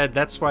what I read,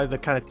 that's why the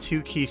kind of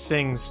 2 key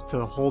things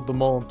to hold the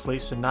mole in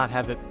place and not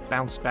have it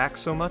bounce back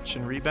so much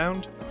and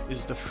rebound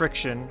is the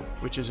friction,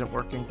 which isn't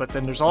working. But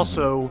then there's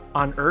also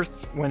on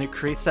Earth, when it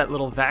creates that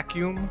little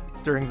vacuum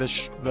during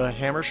the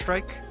hammer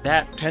strike,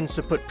 that tends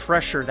to put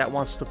pressure that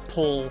wants to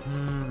pull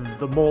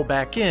the mole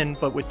back in.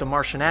 But with the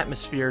Martian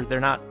atmosphere,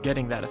 they're not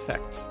getting that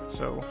effect.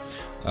 So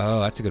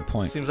Oh, that's a good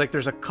point. seems like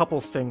there's a couple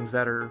things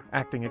that are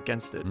acting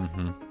against it.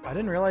 I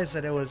didn't realize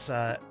that it was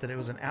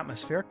an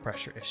atmospheric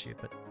pressure issue,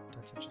 but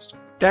that's interesting.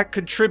 That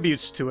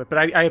contributes to it, but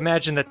I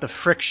imagine that the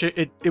friction,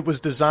 it was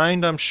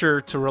designed, I'm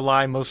sure, to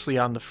rely mostly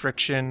on the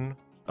friction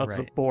of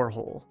the Right.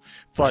 borehole.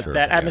 But Sure,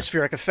 that yeah.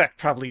 atmospheric effect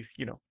probably,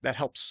 that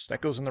helps,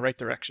 that goes in the right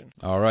direction.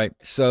 All right,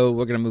 so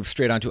we're going to move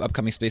straight on to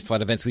upcoming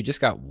spaceflight events. We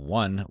just got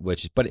one,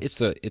 but it's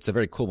a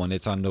very cool one.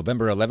 It's on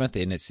November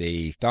 11th, and it's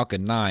a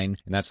Falcon 9,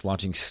 and that's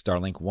launching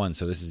Starlink 1.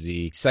 So this is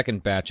the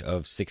second batch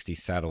of 60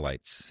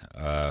 satellites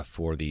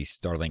for the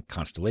Starlink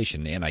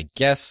constellation. And I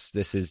guess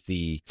this is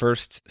the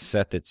first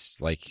set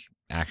that's like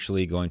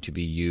actually going to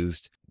be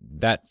used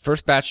that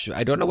first batch,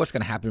 I don't know what's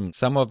going to happen.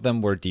 Some of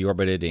them were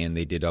deorbited and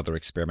they did other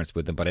experiments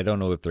with them, but I don't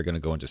know if they're going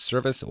to go into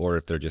service or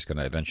if they're just going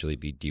to eventually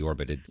be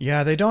deorbited.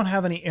 Yeah, they don't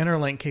have any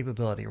interlink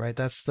capability, right?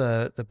 That's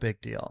the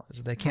big deal,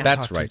 is they can't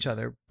That's talk to right. each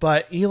other.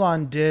 But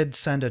Elon did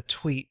send a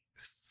tweet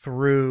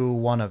through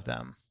one of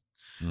them.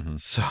 Mm-hmm.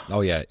 So,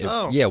 oh yeah,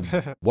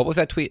 What was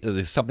that tweet? It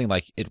was something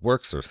like "it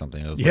works" or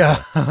something. It was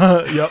yeah,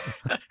 yep.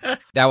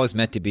 That was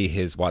meant to be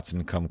his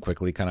Watson come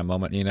quickly kind of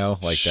moment,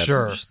 like that.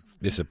 Sure.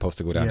 Is supposed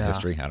to go down in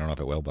history. I don't know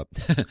if it will, but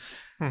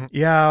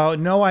yeah,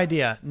 no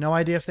idea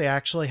if they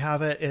actually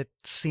have it. It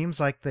seems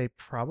like they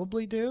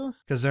probably do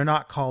because they're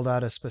not called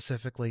out as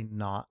specifically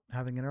not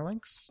having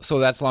interlinks. So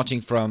that's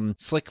launching from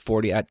Slick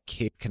 40 at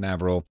Cape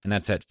Canaveral, and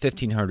that's at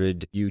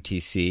 1500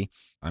 UTC.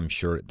 I'm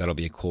sure that'll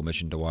be a cool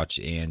mission to watch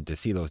and to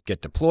see those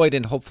get deployed,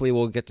 and hopefully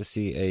we'll get to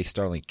see a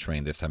Starlink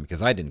train this time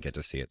because I didn't get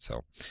to see it.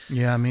 So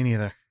yeah, me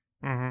neither.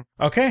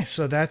 Mm-hmm. Okay,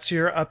 so that's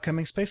your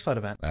upcoming spaceflight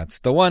event. That's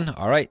the one.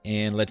 All right,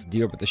 and let's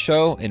deorbit the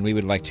show. And we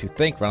would like to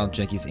thank Ronald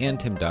Jenkins and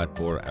Tim Dodd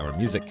for our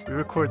music. We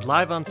record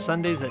live on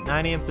Sundays at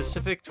 9 a.m.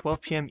 Pacific,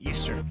 12 p.m.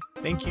 Eastern.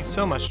 Thank you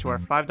so much to our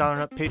 $5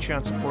 and up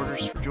Patreon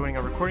supporters for joining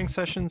our recording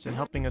sessions and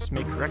helping us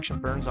make correction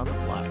burns on the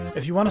fly.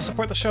 If you want to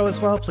support the show as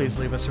well, please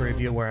leave us a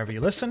review wherever you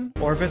listen,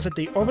 or visit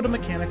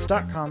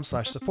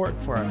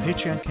theorbitalmechanics.com/support for our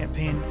Patreon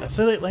campaign,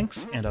 affiliate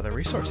links, and other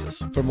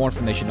resources. For more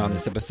information on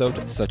this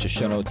episode, such as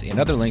show notes and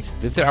other links,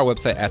 visit our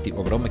website at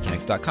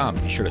theorbitalmechanics.com.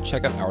 Be sure to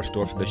check out our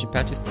store for mission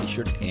patches,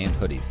 t-shirts, and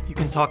hoodies. You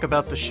can talk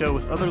about the show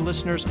with other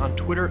listeners on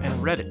Twitter and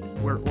Reddit.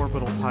 We're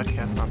Orbital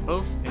Podcast on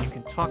both, and you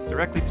can talk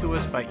directly to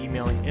us by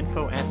emailing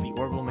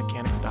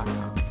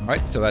info@theorbitalmechanics.com. All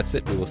right, so that's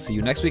it. We will see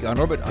you next week on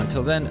Orbit.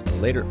 Until then,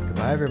 later.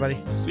 Goodbye, everybody.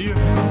 See you.